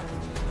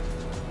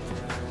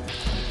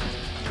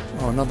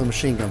 Oh, another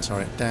machine gun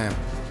turret. Damn.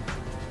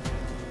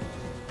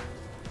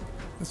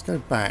 Let's go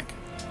back.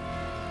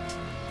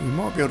 We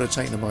might be able to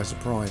take them by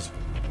surprise.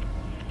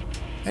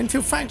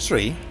 Enfield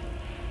Factory?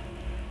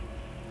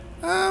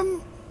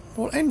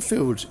 Well,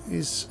 Enfield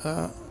is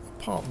a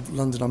part of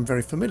London I'm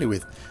very familiar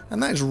with.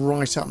 And that is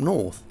right up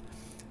north.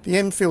 The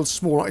Enfield's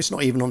small. It's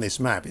not even on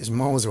this map. It's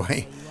miles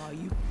away. Oh,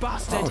 you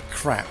bastard! Oh,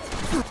 crap.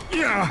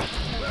 Yeah.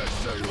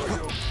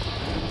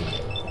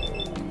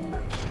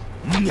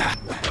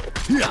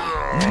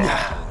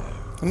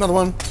 Another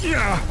one.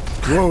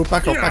 Whoa,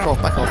 back off, back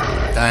off, back off.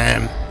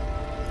 Damn.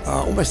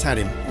 Almost had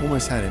him.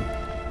 Almost had him.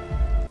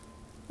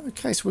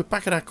 Okay, so we're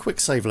back at our quick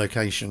save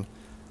location.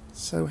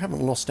 So we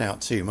haven't lost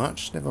out too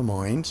much. Never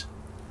mind.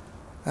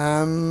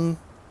 Well,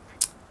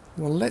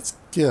 let's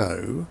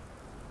go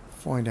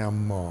find our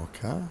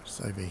marker. It's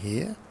over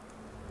here.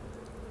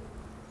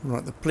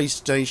 Right, the police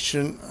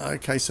station.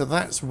 Okay, so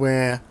that's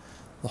where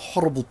the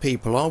horrible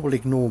people are. We'll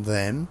ignore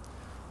them.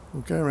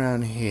 We'll go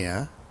around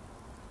here.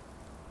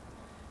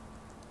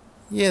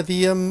 Yeah,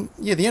 the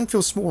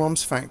Enfield Small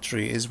Arms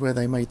Factory is where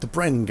they made the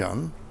Bren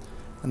gun,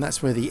 and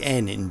that's where the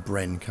N in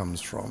Bren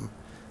comes from.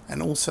 And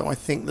also, I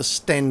think the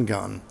Sten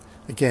gun.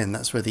 Again,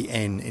 that's where the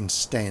N in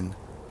Sten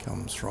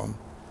comes from.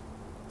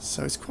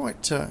 So it's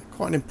quite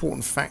an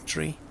important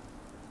factory.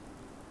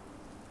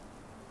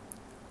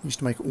 Used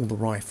to make all the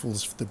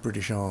rifles for the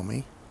British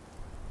Army.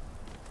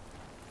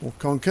 Or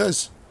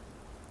conkers.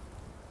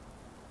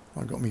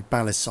 I got me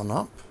ballast on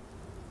up.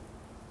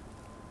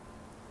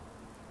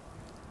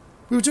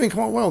 We were doing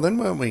quite well then,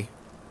 weren't we?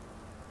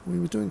 We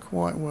were doing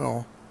quite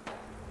well.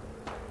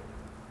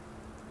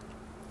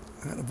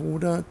 Out of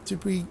order.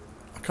 Did we?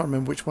 I can't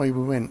remember which way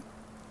we went.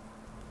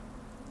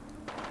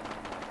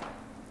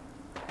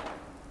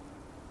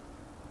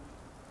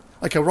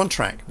 Okay, we're on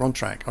track. We're on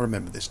track. I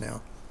remember this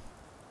now.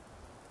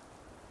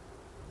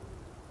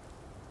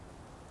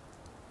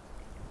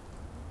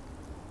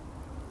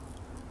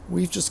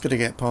 We've just got to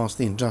get past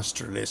the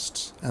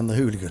industrialists and the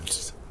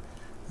hooligans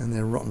and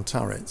their rotten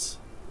turrets.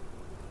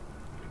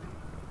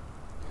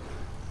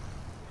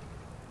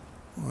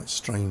 Right,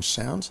 strange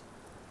sounds.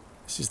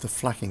 This is the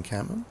flak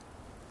encampment.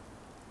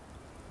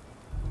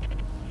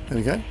 There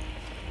we go.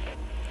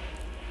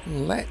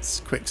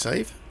 Let's quick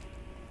save.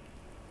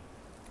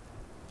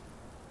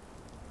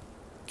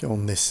 Go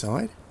on this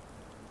side.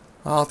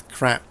 Ah,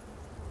 crap.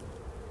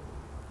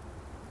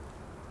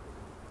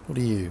 What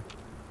are you?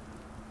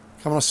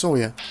 Come on, I saw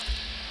you.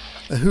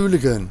 A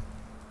hooligan.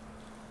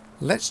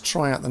 Let's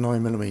try out the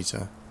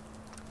 9mm.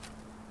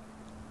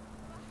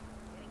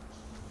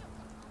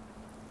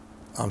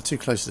 I'm too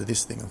close to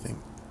this thing, I think.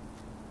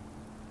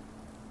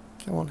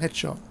 Come on,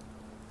 headshot.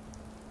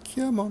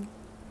 Come on.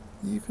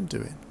 You can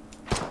do it.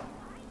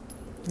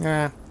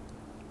 Ah.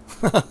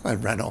 I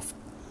ran off.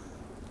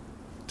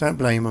 Don't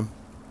blame them.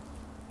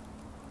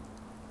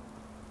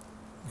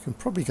 We can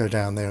probably go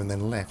down there and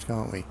then left,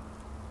 can't we?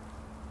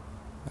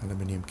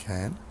 Aluminium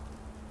can.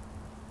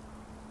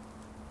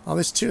 Oh,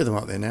 there's two of them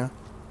up there now.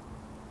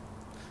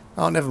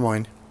 Oh, never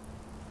mind.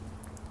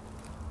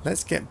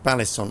 Let's get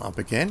ballast on up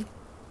again.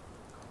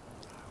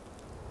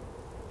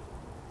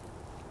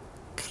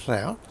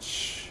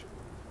 Crouch.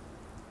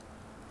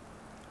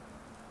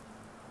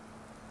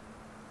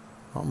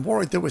 I'm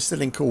worried that we're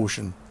still in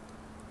caution.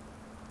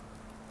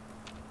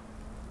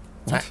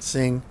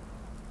 Taxing.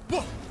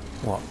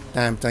 What?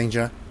 Damn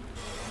danger.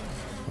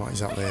 What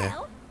is up there?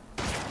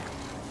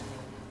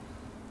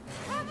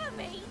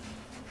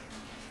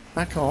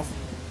 Back off.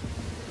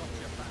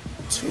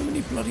 Too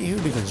many bloody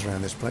hooligans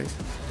around this place.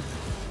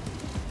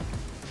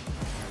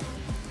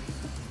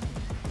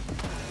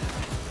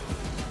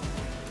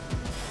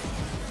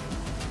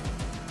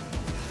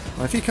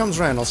 Well, if he comes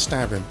round, I'll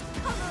stab him.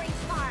 Covering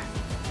fire.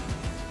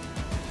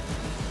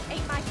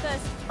 Ain't my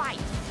first fight,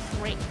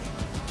 prick.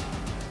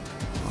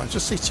 I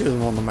just see two of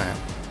them on the map.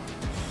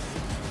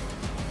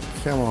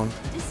 Come on.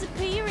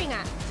 Disappearing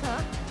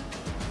actor.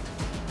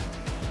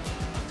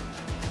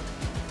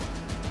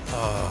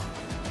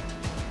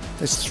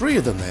 There's three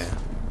of them there.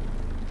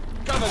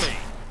 Cover me.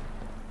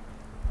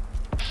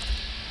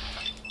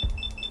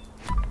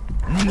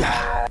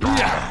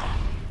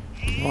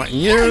 Right,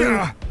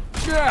 you.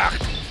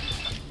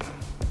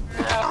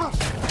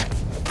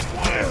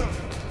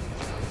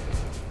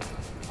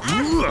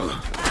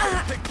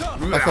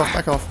 Back off,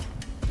 back off.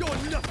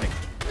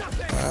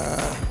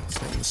 Let's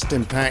get the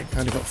stim pack.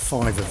 Only got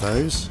 5 of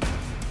those.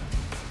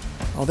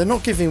 Oh, they're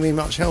not giving me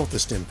much health, the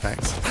stim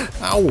packs.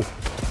 Ow!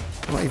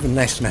 Not even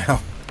less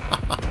now.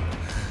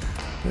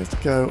 Let's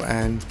go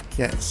and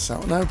get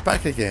some. No,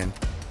 back again.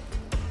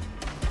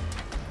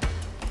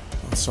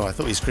 Oh, sorry, I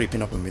thought he was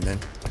creeping up on me then.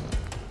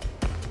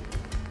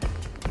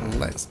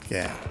 Let's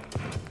get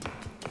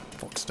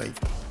Fox Steve.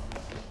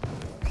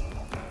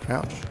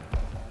 Crouch.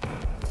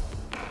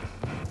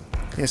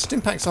 Yeah,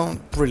 stim packs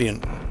aren't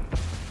brilliant.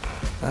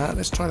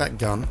 Let's try that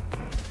gun.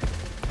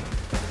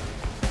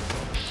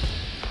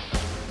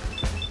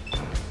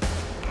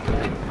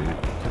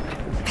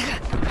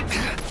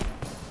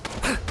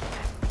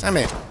 Damn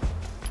it!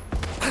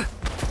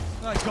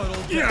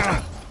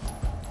 Yeah.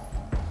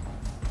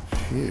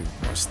 Phew.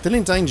 I'm still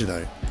in danger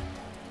though.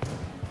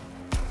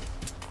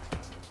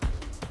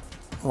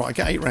 Right, I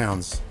get 8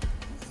 rounds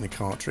in a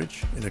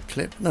cartridge, in a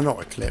clip. No,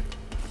 not a clip.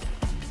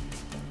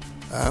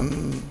 I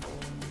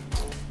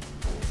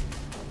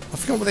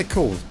forgot what they're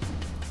called.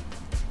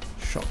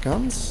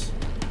 Shotguns?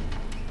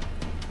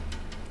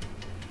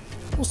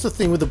 What's the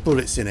thing with the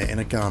bullets in it in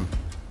a gun?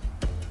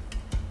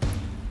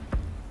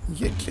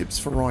 You get clips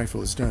for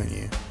rifles, don't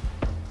you?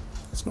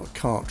 It's not a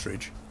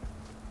cartridge.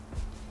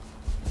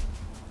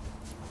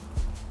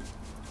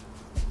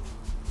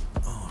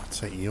 Oh, I'll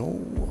take you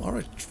all.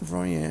 Alright,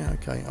 yeah,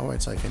 okay. I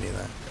won't take any of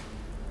that.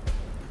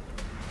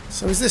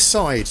 So is this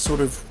side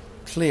sort of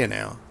clear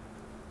now?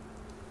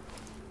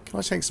 Can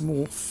I take some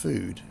more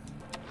food?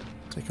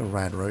 Take a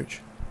rad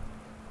roach.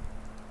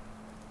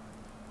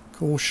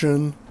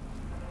 Caution.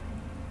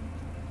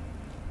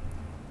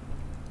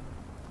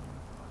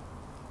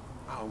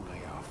 Only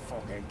a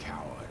fucking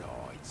coward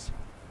hides.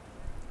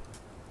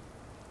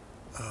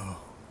 Oh.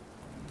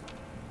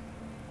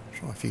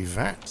 Try a few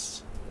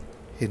vats.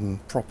 Hidden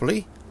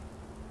properly.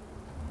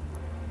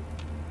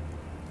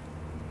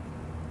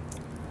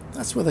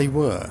 That's where they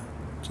were.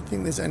 Do you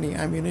think there's any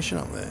ammunition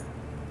up there?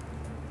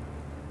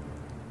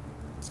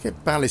 Let's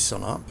get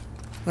Balisson up.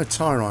 No,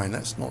 Tyrine,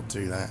 let's not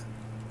do that.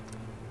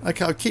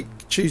 Okay, I'll keep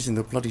choosing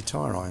the bloody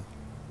Tyrine.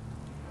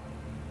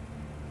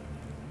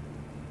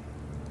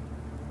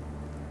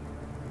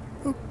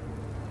 Oh.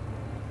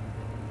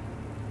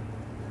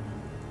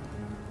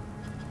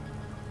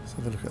 Let's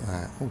have a look at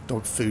that. Oh,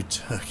 dog food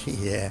turkey,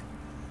 yeah.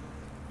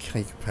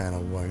 Cake pan, I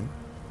won't.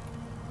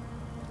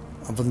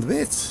 Oven the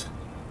bit.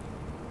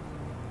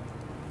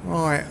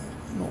 Right,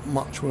 not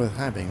much worth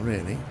having,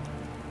 really.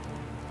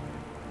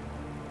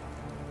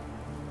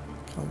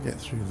 Can't get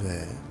through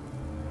there.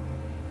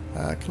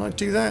 Can I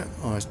do that?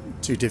 Oh, it's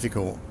too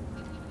difficult.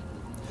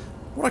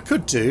 What I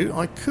could do,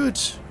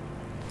 because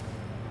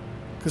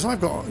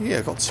I've got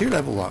 2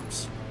 level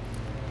ups.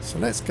 So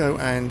let's go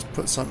and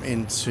put some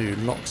into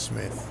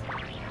locksmith.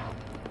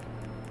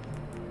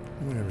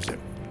 Where is it?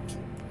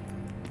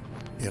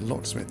 Yeah,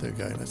 locksmith. There we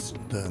go. Let's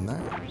learn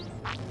that.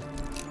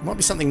 Might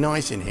be something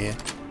nice in here.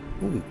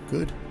 Ooh,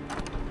 good.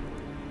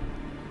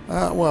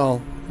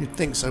 Well, you'd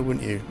think so,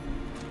 wouldn't you?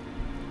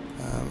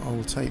 I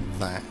will take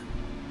that.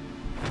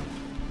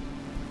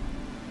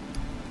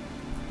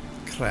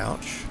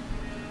 Crouch.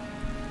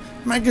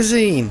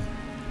 Magazine!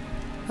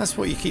 That's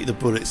what you keep the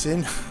bullets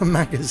in. A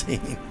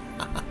magazine.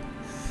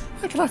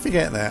 How can I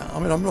forget that? I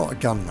mean, I'm not a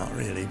gun nut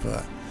really,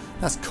 but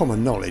that's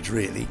common knowledge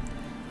really.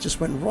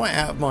 Just went right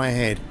out of my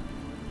head.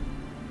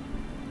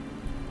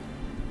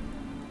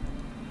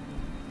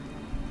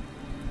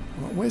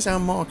 Right, where's our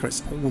marker?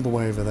 It's all the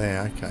way over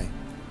there. Okay.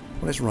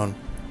 Well, let's run.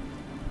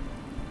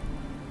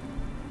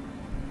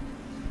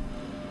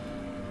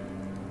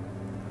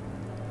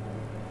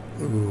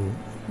 Ooh.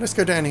 Let's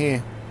go down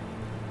here.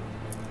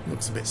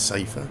 Looks a bit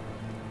safer.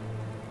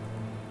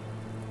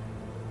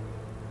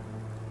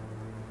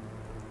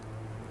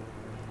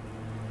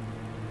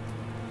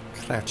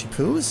 Crouchy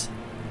poos.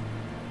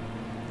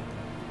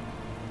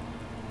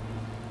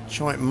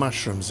 Giant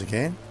mushrooms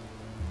again.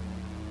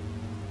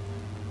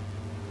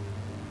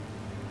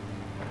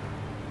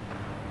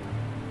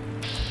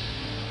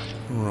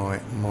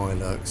 Right,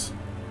 Mylurks.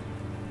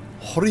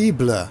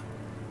 Horrible.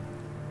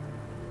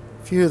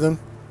 Few of them.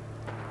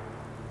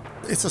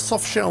 It's a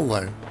soft shell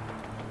though.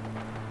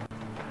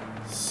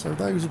 So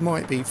those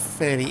might be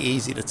fairly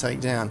easy to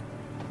take down.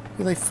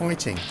 Who are they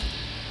fighting?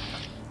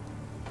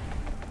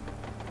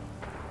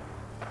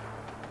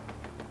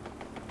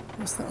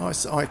 What's that? Oh,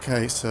 it's,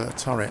 okay, it's a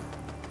turret.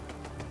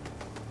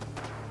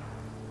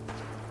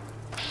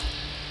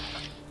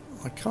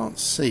 I can't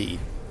see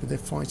who they're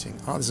fighting.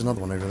 Ah, there's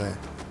another one over there.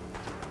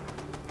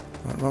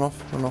 Right, run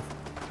off, run off.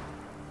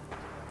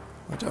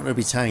 I don't want to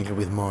be tangled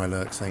with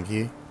Mylurks, thank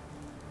you.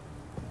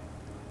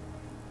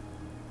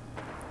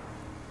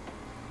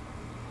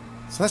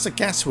 So that's a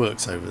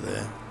gasworks over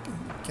there.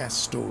 Gas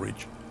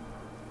storage.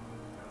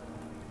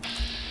 You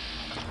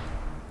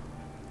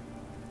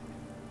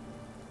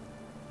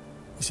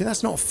see,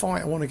 that's not a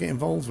fight I want to get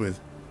involved with.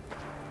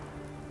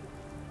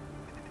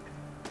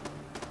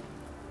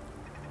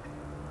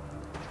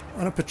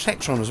 And a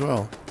Protectron as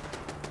well.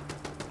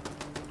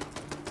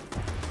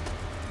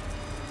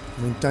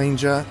 I'm in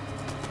danger.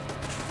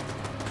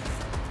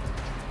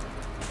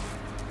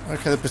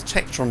 Okay, the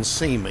Protectron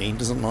see me,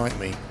 doesn't like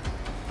me.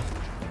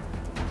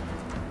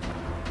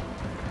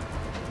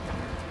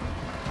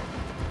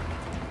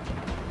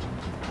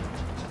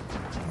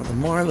 Well, the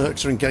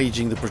Mirelurks are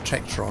engaging the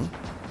Protectron.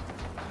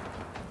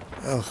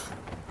 Ugh.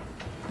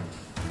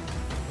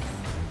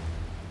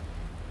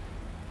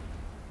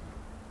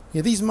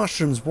 Yeah, these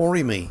mushrooms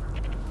worry me.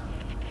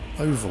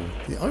 Oval.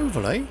 The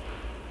oval, eh?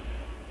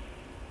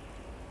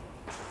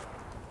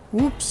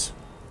 Whoops.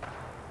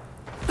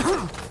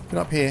 Get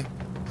up here.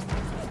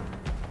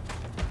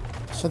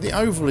 So the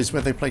oval is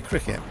where they play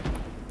cricket.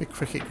 Big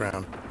cricket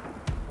ground.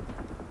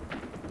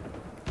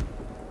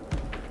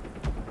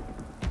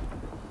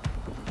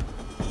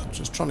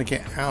 Just trying to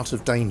get out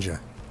of danger.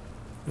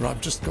 Right,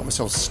 I've just got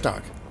myself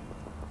stuck.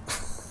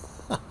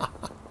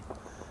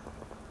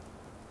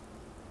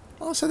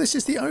 Oh, so this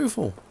is the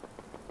oval.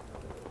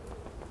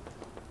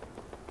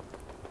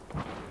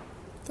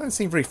 Don't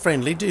seem very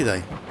friendly, do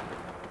they?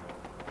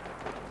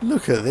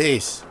 Look at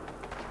this.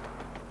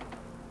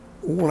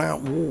 All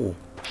out war.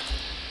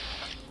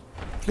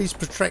 Please,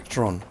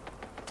 Protectron.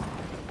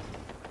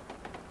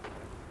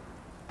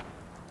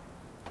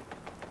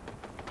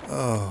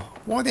 Oh,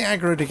 why are they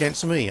aggroed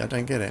against me? I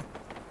don't get it.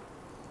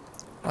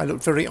 I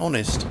look very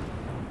honest.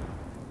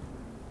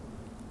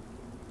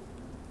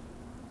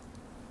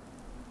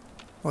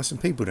 Oh, some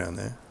people down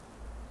there.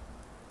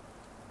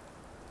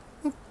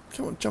 Oh,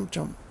 come on, jump,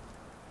 jump.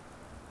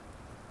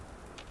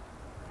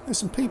 There's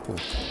some people.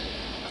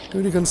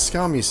 Hooligan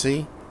scum, you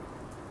see.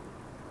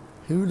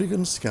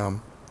 Hooligan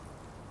scum.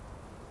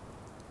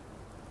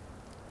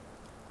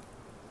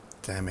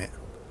 Damn it.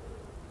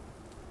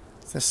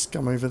 Is there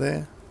scum over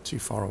there? Too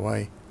far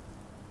away.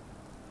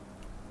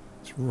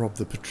 Let's rob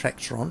the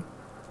Protectron.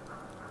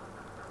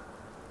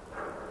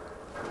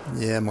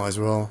 Yeah, might as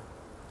well.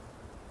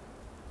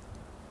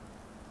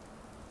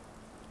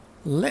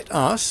 Let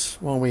us,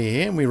 while we're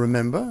here and we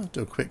remember,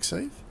 do a quick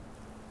save.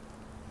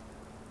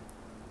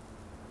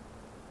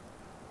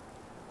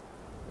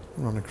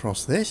 Run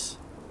across this.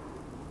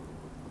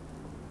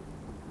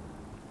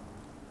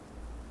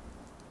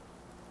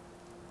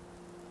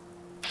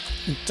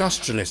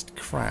 Industrialist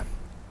crap.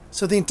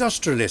 So the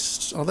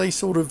industrialists, are they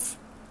sort of,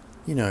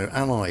 you know,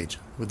 allied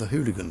with the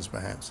hooligans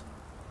perhaps?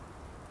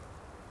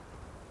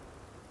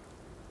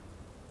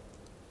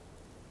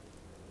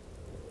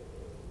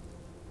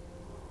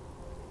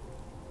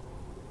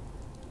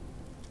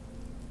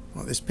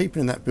 Right, there's people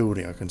in that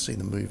building, I can see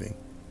them moving.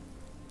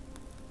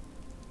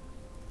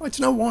 I don't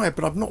know why,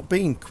 but I've not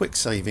been quick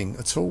saving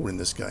at all in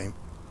this game.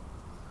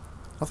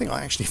 I think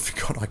I actually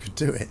forgot I could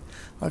do it.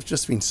 I've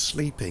just been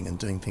sleeping and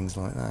doing things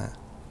like that.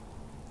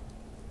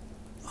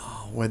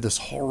 Oh, weather's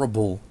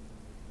horrible.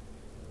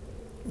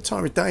 What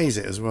time of day is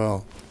it as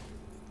well?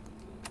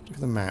 Look at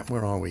the map,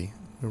 where are we?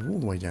 We're all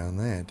the way down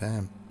there,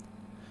 damn.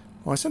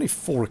 Oh, it's only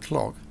 4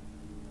 o'clock.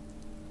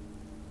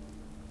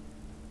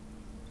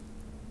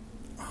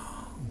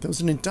 Oh, there was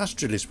an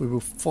industrialist we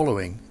were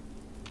following.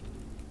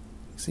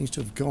 He seems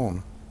to have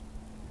gone.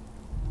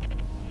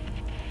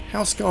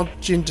 Houseguard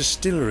Gin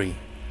Distillery.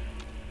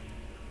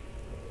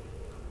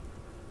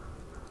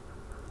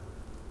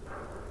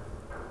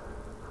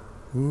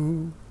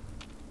 Ooh.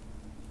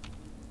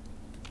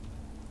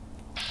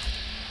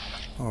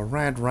 Oh,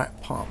 Rad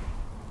Rat Pub.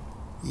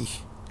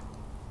 Eek.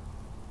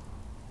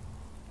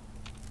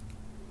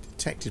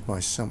 Detected by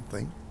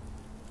something.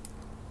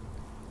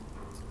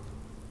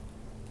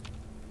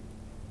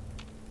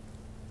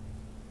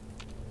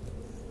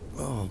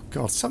 Oh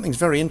God, something's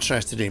very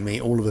interested in me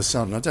all of a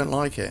sudden. I don't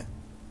like it.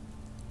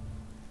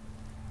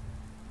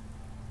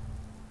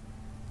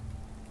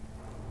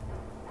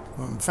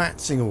 I'm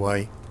vatzing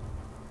away.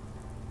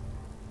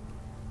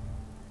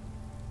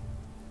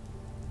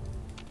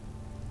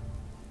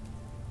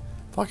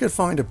 If I could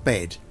find a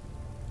bed,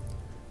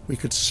 we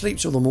could sleep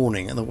till the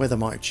morning and the weather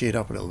might have cheered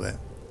up a little bit.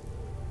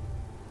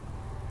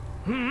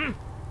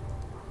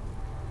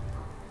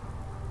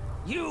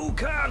 You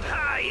can't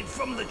hide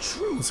from the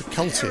truth. It's a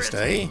cultist,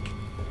 eh?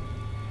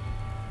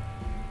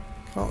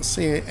 Can't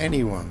see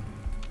anyone.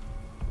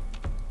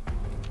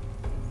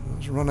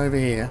 Let's run over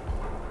here.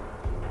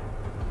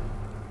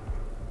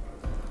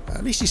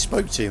 At least he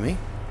spoke to me.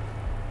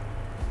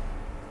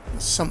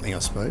 That's something, I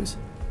suppose.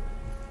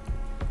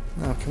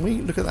 Now, can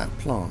we look at that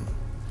plant?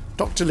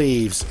 Doctor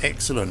leaves.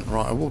 Excellent.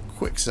 Right, I will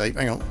quick save.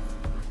 Hang on.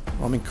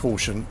 I'm in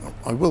caution.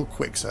 I will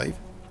quick save.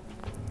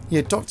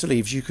 Yeah, Doctor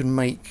leaves. You can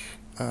make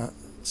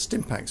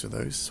stim packs with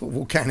those. Sort of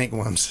organic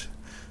ones.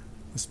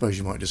 I suppose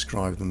you might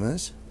describe them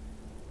as.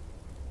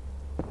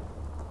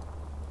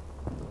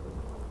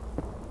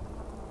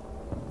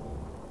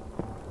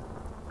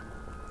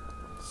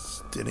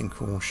 Still in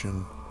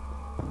caution.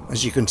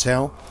 As you can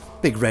tell,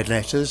 big red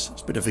letters.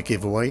 It's a bit of a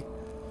giveaway.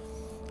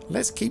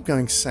 Let's keep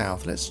going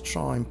south. Let's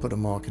try and put a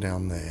marker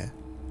down there.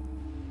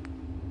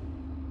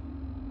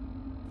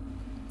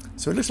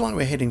 So it looks like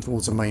we're heading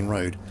towards the main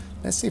road.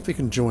 Let's see if we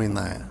can join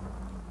that.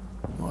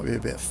 Might be a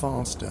bit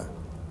faster.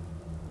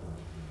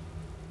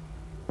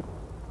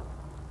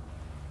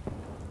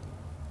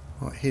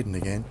 Right, hidden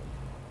again.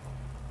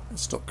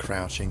 Let's stop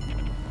crouching.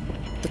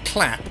 The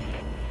clap.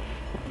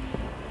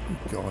 Oh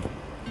God.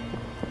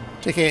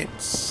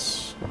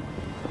 Tickets.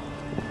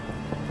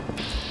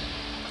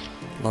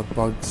 Blood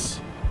bugs.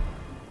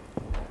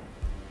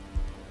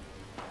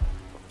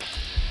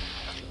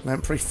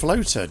 Lamprey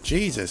floater.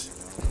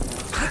 Jesus.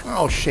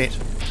 Oh shit.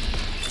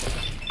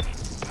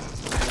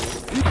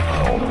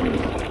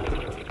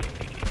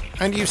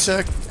 And you,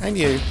 sir. And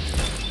you.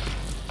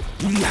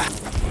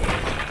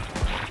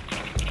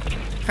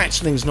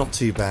 Hatchling's not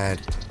too bad.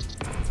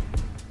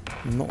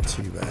 Not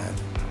too bad.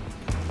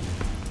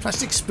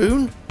 Plastic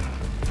spoon?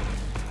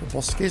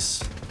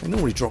 Proboscis? They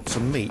normally drop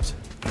some meat.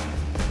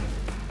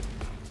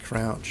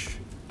 Crouch.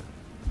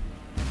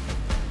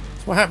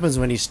 That's what happens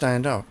when you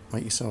stand up.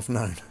 Make yourself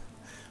known.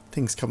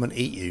 Things come and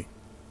eat you.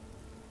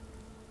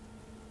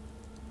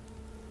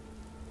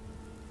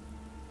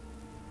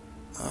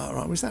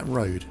 Alright, where's that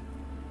road?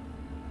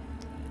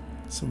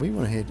 So we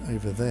want to head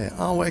over there.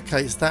 Oh,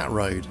 okay, it's that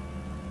road.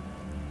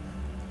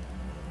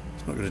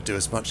 It's not going to do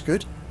us much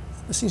good.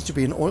 There seems to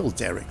be an oil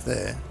derrick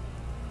there.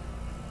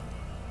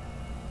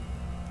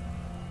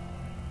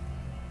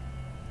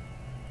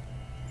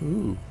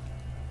 Ooh.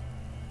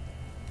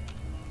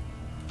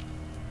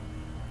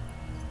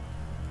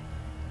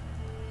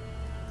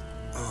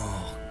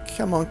 Oh,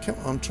 come on, come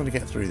on. I'm trying to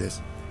get through this.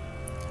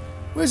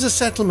 Where's a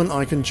settlement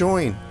I can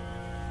join?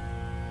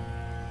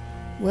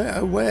 Where?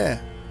 Oh,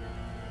 where?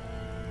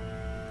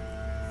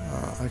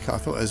 Okay, I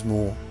thought there was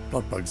more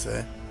blood bugs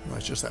there. No,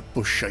 it's just that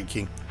bush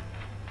shaking.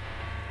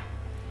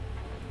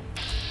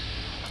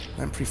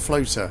 Lamprey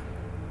floater.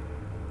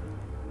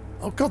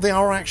 Oh God, they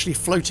are actually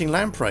floating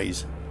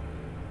lampreys.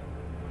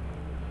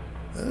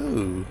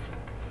 Oh.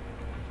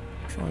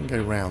 Try and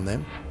go round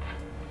them.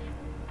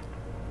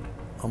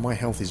 Oh, my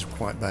health is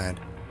quite bad.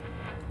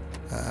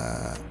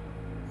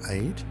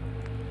 Aid.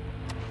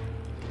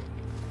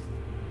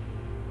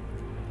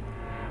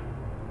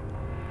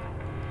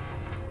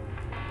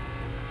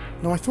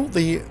 No, I thought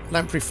the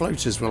lamprey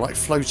floaters were like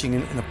floating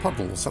in a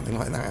puddle or something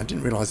like that. I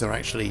didn't realise they're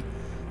actually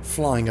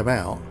flying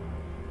about.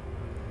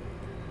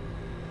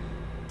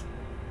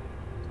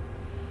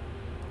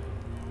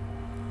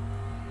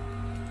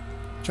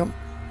 Jump.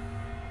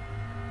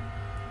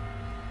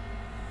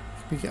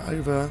 Can we get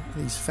over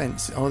these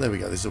fences? Oh, there we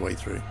go. There's a way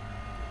through.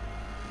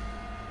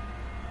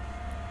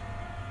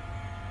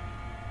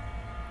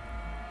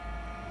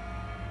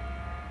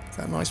 Is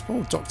that a nice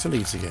ball? Doctor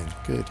leaves again.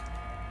 Good.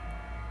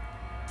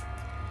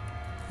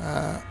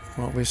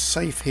 Well, we're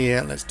safe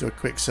here. Let's do a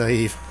quick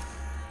save.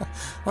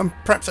 I'm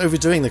perhaps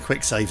overdoing the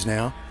quick saves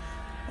now.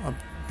 I've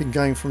been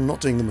going from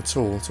not doing them at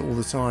all to all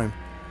the time.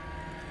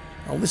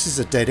 Oh, this is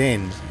a dead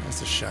end.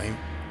 That's a shame.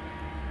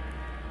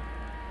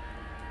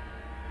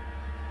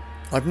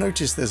 I've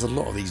noticed there's a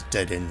lot of these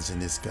dead ends in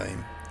this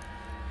game.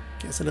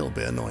 It gets a little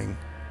bit annoying.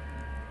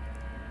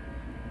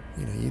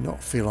 You know, you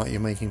not feel like you're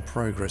making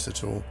progress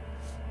at all.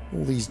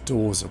 All these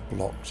doors are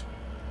blocked.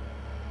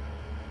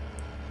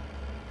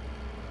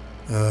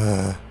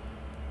 Can't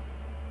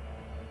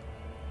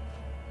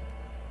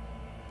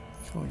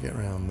get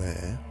around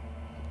there.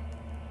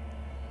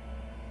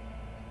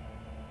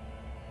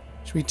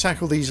 Should we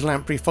tackle these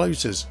lamprey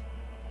floaters?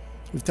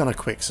 We've done a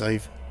quick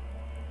save.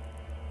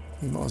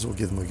 We might as well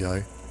give them a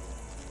go.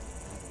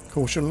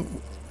 Caution,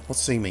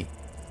 what's see me?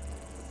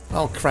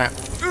 Oh crap.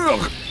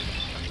 Ugh.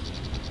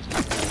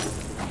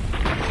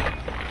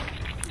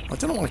 I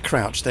don't want to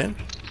crouch then.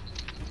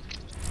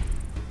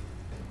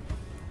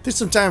 Did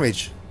some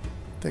damage.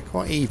 They're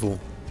quite evil.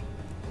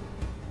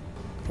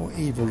 Quite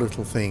evil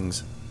little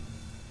things.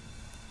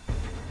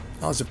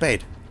 Oh, there's a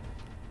bed.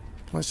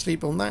 Can I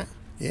sleep on that?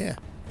 Yeah.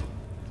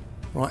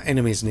 Right,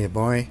 enemies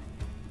nearby.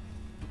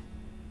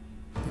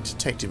 Been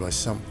detected by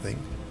something.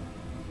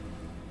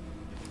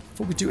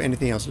 Before we do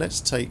anything else,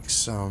 let's take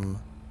some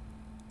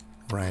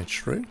rad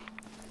shrew.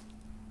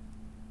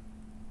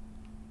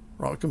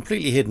 Right, we're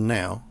completely hidden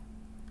now.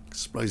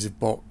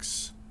 Explosive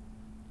box.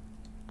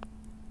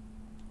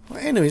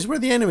 Right, enemies, where are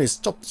the enemies?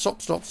 Stop,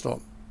 stop, stop, stop.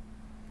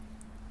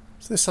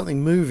 Is there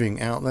something moving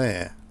out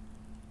there?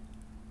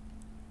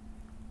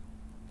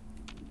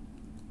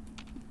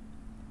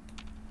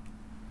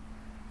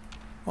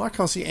 Oh, I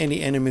can't see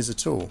any enemies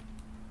at all.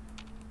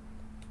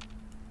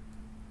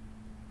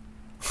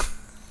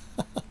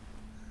 Are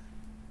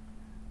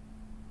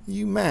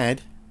you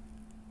mad?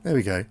 There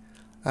we go.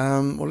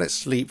 Well, let's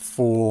sleep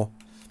for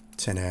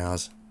 10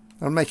 hours.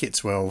 I'll make it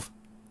 12.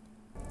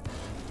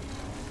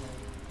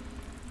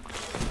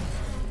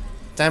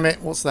 Damn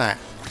it, what's that?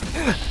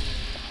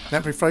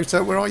 Lamprey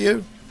floater, where are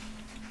you?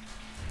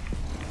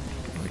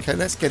 Okay,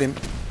 let's get him.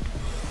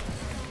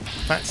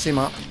 Fats him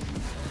up.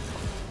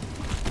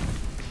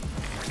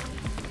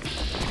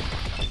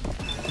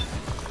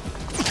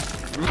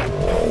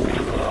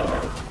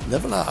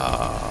 Level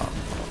up!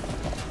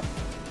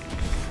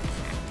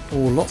 Oh,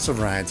 lots of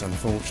rads,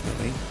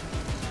 unfortunately.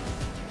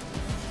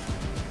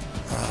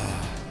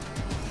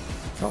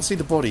 Can't see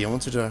the body. I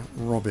wanted to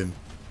rob him.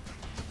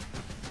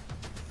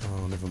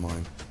 Oh, never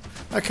mind.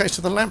 Okay,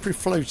 so the lamprey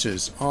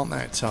floaters aren't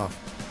that tough.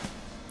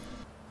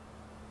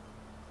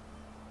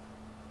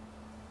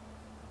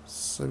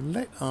 So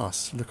let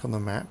us look on the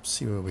map,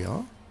 see where we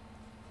are.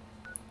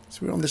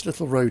 So we're on this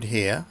little road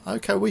here.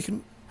 Okay, we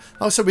can...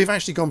 Oh, so we've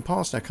actually gone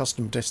past our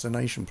custom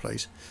destination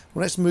place.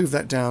 Well, let's move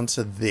that down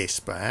to this,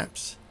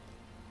 perhaps.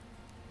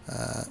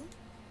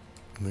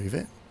 Move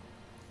it.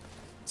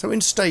 So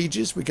in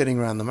stages, we're getting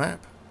around the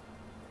map.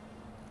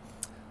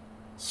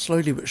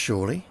 Slowly but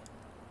surely.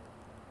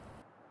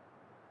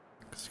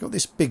 Because we've got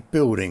this big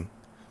building,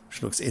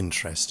 which looks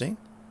interesting.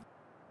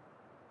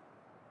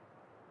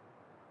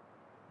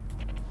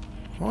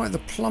 Right, the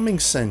plumbing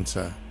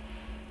centre.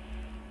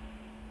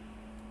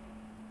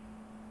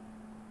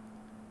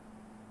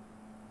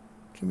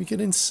 Can we get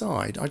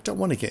inside? I don't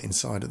want to get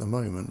inside at the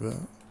moment, but...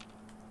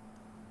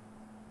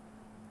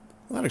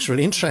 Well, that looks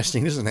really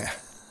interesting, doesn't it?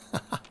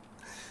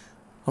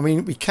 I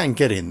mean, we can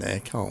get in there,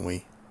 can't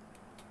we?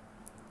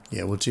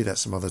 Yeah, we'll do that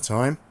some other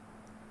time.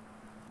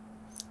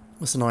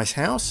 What's a nice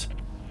house?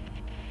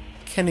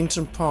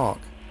 Kennington Park.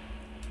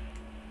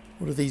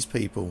 What are these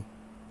people?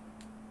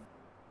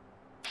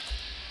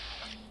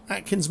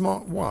 Atkins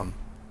Mark 1.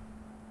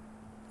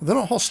 They're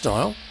not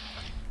hostile.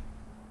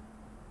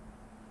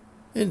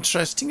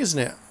 Interesting, isn't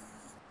it?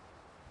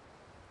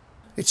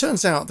 It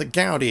turns out that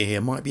Gaudia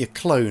here might be a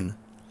clone.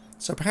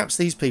 So perhaps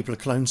these people are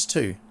clones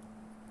too.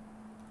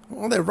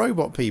 Oh, they're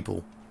robot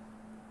people.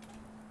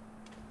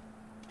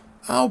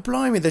 Oh,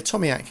 blimey, they're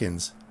Tommy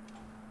Atkins.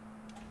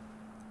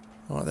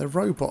 Alright, they're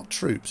robot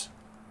troops.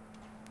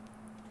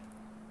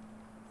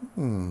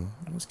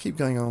 Let's keep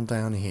going on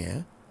down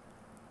here.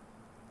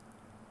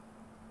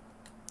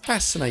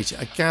 Fascinating.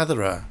 A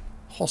gatherer.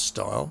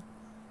 Hostile.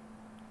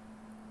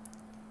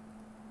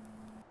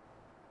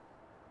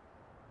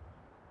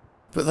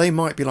 But they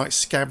might be like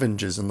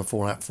scavengers on the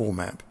Fallout 4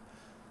 map.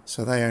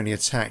 So they only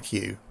attack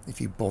you if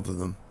you bother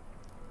them.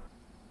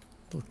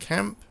 Little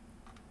camp.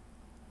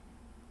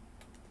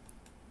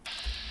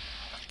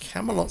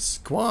 Camelot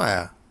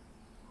Squire.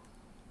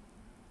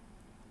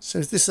 So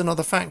is this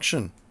another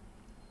faction?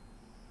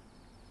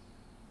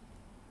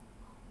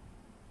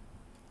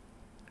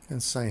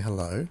 And say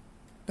hello.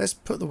 Let's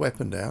put the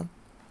weapon down.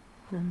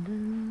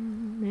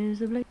 London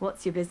is a place.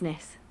 What's your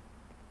business?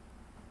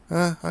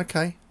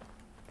 Okay.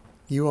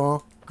 You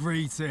are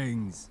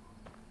Greetings.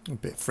 a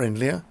bit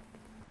friendlier.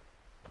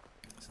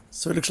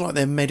 So it looks like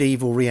they're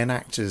medieval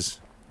reenactors.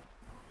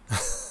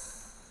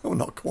 Well,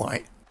 not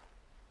quite.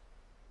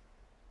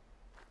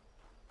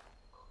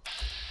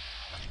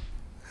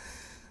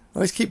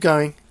 Let's keep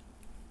going.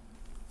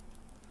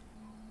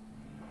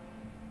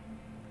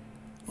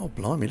 Oh,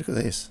 blimey, look at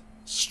this.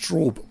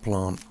 Straub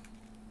plant.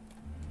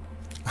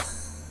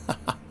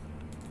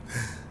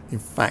 In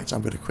fact,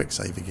 I'm going to quick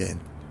save again.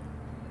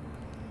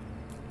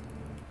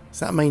 Is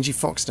that a mangy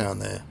fox down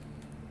there?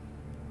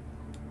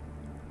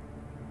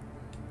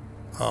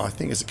 Oh, I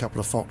think there's a couple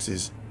of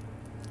foxes.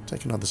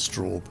 Take another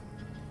straub.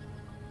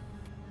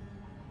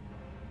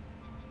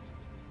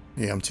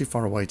 Yeah, I'm too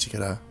far away to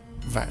get a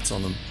VAT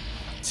on them.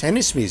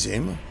 Tennis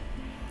museum?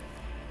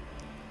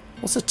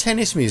 What's a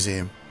tennis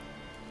museum?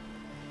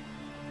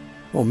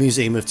 Well,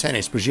 museum of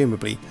tennis,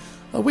 presumably.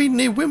 Are we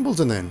near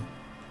Wimbledon then?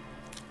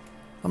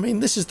 I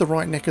mean, this is the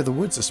right neck of the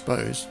woods, I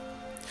suppose.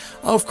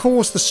 Oh, of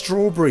course, the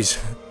strawberries.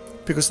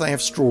 Because they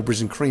have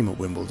strawberries and cream at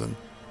Wimbledon.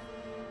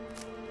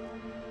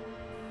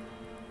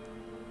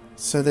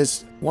 So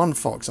there's one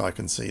fox I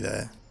can see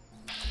there.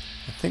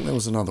 I think there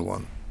was another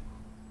one.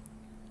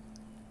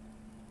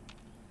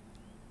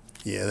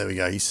 Yeah, there we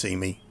go. You see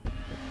me.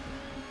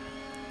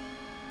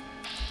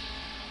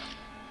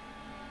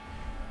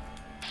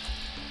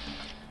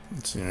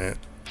 That's it.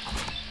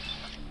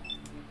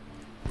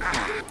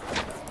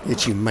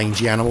 It's you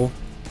mangy animal.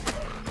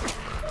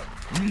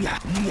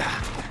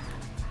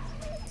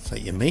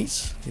 Take your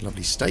meats, your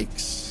lovely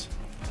steaks.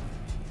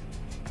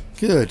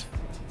 Good.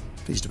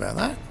 Pleased about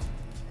that.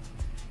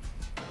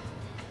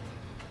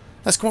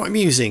 That's quite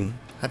amusing,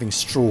 having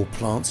straw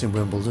plants in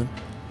Wimbledon.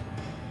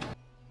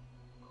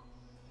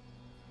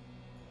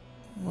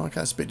 Okay,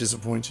 that's a bit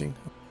disappointing.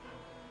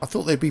 I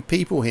thought there'd be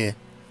people here.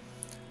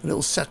 A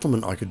little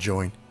settlement I could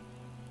join.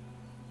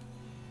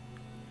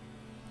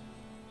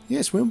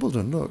 Yes,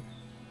 Wimbledon, look.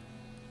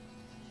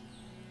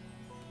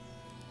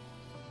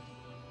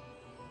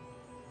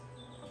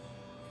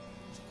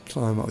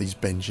 Climb up these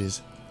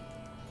benches.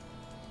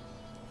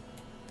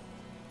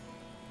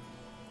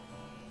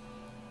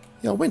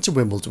 Yeah, I went to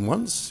Wimbledon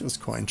once. It was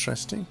quite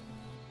interesting.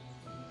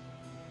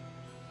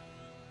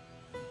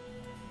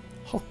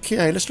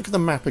 Okay, let's look at the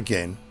map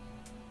again.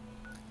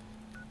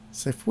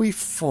 So if we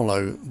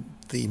follow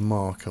the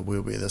marker,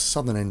 we'll be at the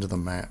southern end of the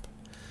map.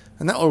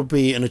 And that will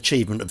be an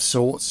achievement of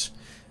sorts,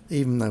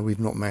 even though we've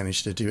not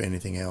managed to do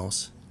anything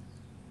else.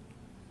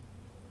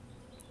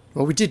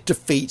 Well, we did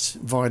defeat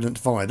Violent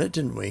Violet,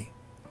 didn't we?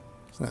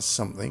 So that's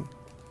something.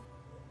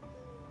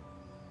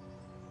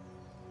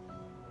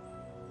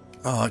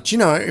 Do you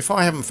know, if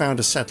I haven't found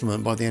a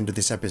settlement by the end of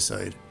this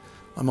episode,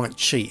 I might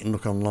cheat and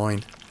look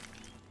online.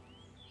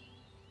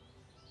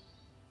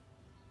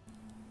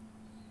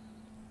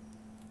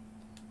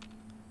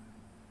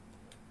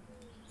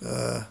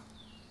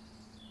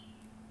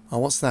 Oh,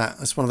 what's that?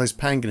 That's one of those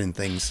pangolin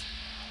things.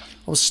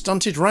 Oh,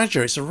 stunted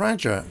Raja. It's a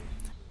Raja.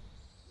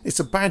 It's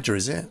a badger,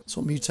 is it? It's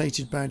a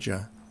mutated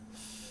badger.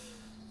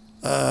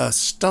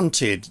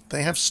 Stunted.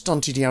 They have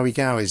stunted yowie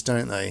gowies,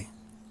 don't they?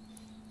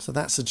 So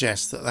that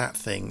suggests that that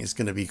thing is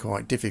going to be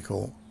quite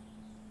difficult.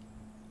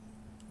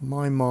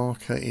 My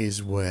marker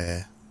is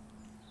where?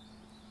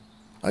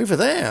 Over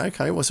there.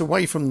 Okay, well, it's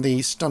away from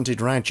the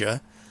stunted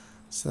Raja.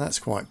 So that's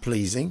quite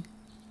pleasing.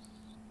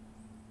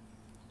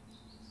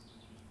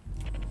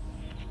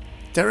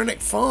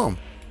 Derelict farm.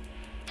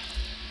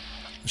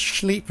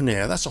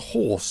 Sleipnir. That's a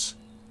horse.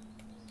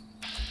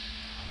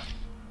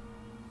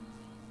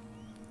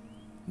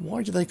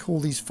 Why do they call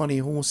these funny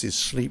horses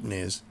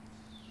Sleipnirs?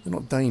 They're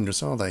not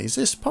dangerous, are they? Is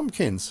this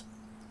pumpkins?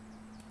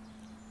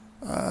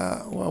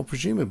 Well,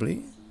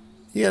 presumably.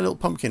 Yeah, a little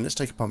pumpkin. Let's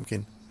take a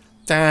pumpkin.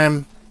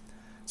 Damn.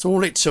 It's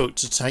all it took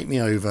to take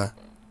me over.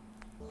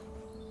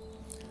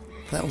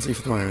 That'll do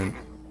for the moment.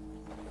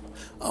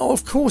 Oh,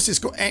 of course it's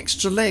got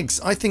extra legs.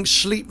 I think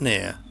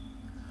Sleipnir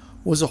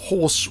was a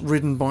horse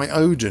ridden by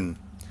Odin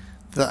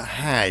that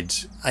had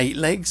 8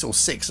 legs or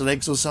 6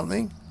 legs or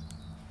something.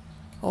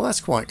 Oh,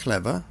 that's quite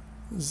clever.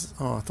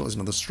 Oh, I thought it was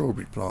another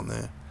strawberry plant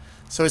there.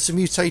 So it's a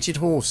mutated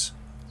horse.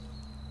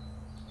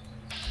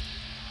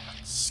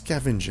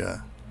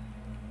 Scavenger.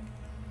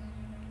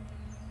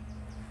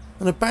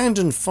 An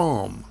abandoned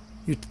farm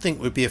you'd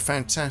think would be a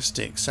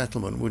fantastic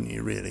settlement, wouldn't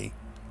you, really?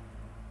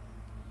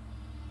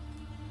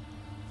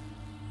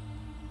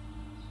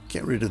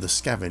 Get rid of the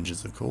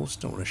scavengers, of course.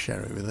 Don't want to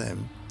share it with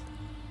them.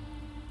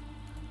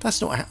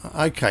 That's not...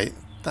 Okay,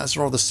 that's a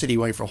rather silly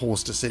way for a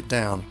horse to sit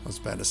down, I was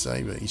about to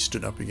say, but he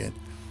stood up again.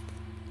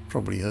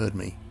 Probably heard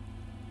me.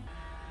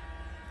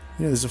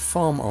 You know, there's a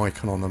farm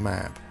icon on the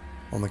map,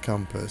 on the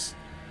compass.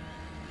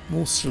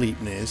 More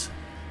Sleipnirs.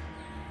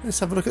 Let's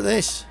have a look at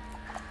this.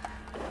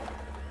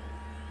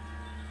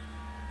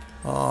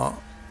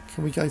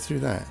 Can we go through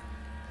that?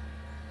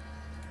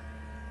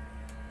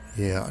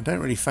 Yeah, I don't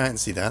really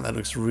fancy that. That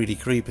looks really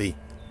creepy.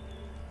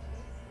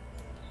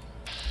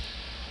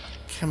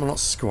 Camelot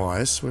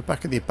Squires. We're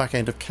back at the back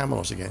end of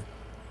Camelot again.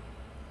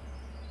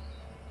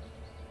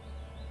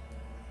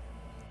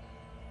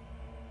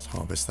 Let's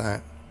harvest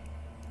that.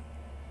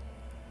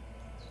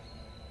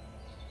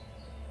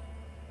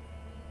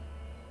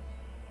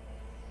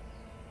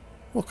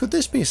 Well, could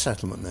this be a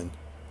settlement then?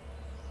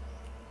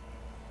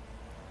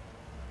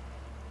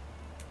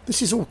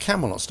 This is all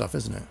Camelot stuff,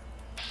 isn't it?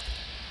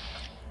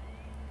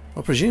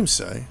 I presume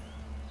so.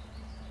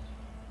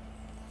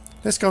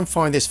 Let's go and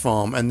find this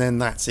farm and then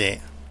that's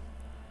it.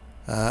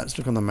 Let's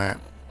look on the map.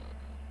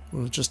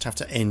 We'll just have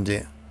to end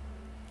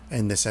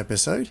this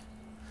episode.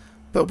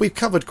 But we've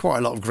covered quite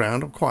a lot of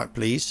ground. I'm quite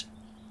pleased.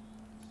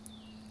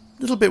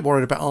 A little bit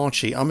worried about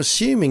Archie. I'm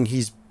assuming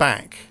he's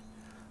back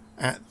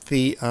at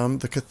the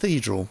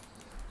cathedral.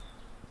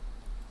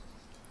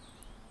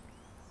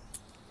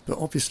 But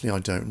obviously I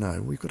don't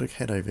know. We've got to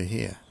head over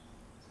here.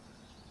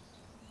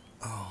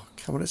 Oh,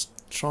 come on, let's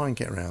try and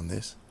get around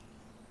this.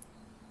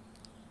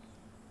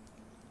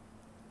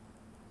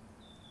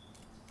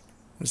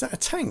 Is that a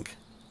tank?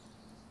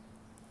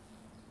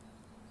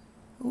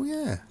 Oh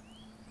yeah.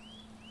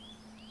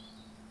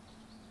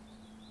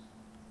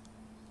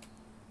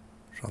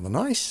 Rather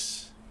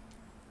nice.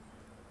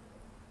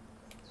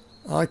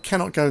 I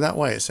cannot go that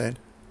way, it said.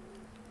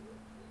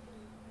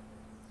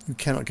 You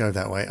cannot go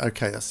that way.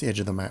 Okay, that's the edge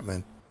of the map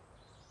then.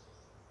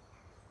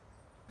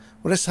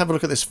 Well, let's have a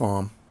look at this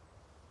farm.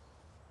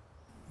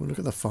 We'll look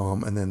at the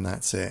farm and then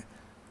that's it.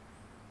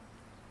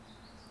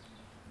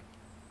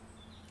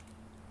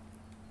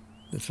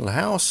 Little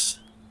house.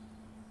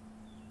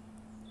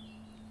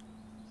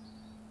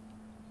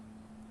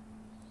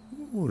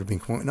 Would have been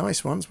quite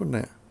nice once,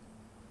 wouldn't it?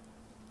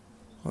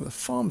 Well, the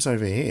farm's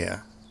over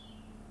here.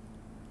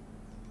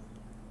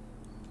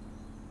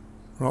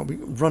 Right, we're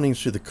running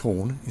through the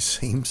corn, it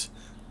seems.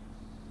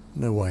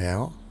 No way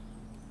out.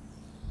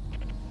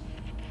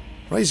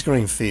 Raised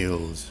grain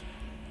fields.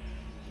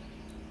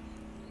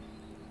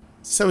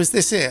 So is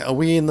this it? Are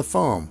we in the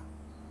farm?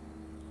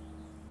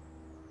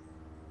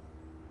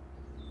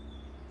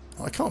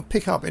 I can't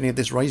pick up any of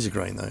this razor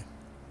grain though.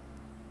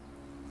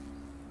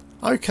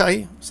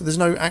 Okay, so there's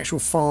no actual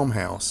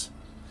farmhouse.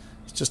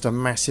 It's just a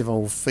massive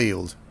old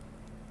field.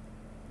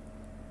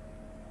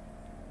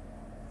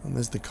 And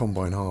there's the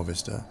combine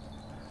harvester.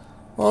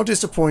 Well,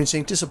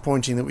 disappointing.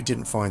 Disappointing that we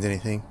didn't find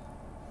anything.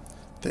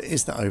 There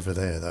is that over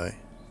there though.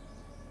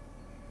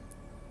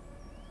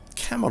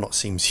 Camelot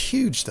seems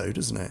huge though,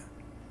 doesn't it?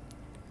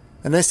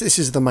 Unless this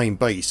is the main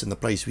base and the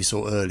place we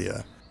saw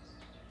earlier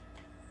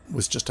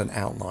was just an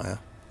outlier.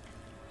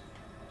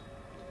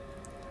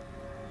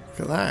 Look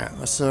at that.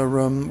 That's a,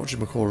 what do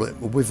you call it?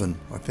 A wyvern,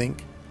 I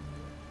think.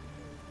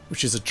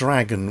 Which is a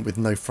dragon with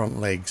no front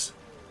legs.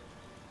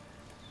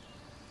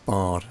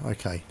 Bard.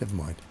 Okay, never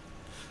mind.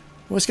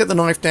 Let's get the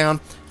knife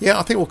down. Yeah,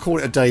 I think we'll call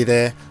it a day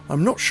there.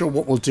 I'm not sure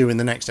what we'll do in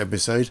the next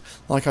episode.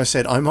 Like I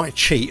said, I might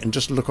cheat and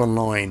just look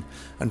online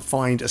and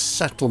find a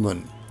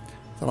settlement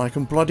that I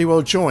can bloody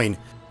well join.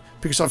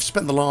 because I've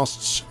spent the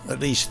last at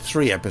least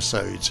 3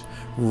 episodes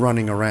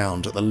running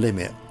around at the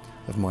limit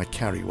of my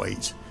carry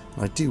weight.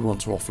 And I do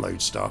want to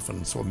offload stuff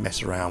and sort of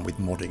mess around with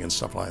modding and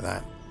stuff like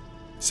that.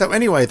 So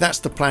anyway, that's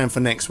the plan for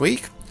next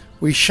week.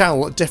 We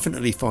shall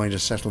definitely find a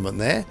settlement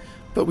there,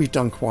 but we've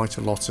done quite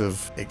a lot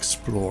of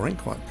exploring.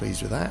 Quite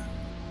pleased with that.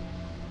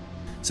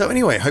 So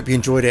anyway, hope you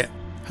enjoyed it.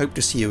 Hope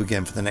to see you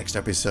again for the next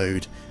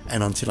episode.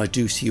 And until I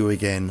do see you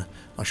again,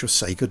 I shall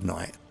say good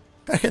night.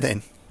 Okay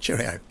then,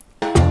 cheerio.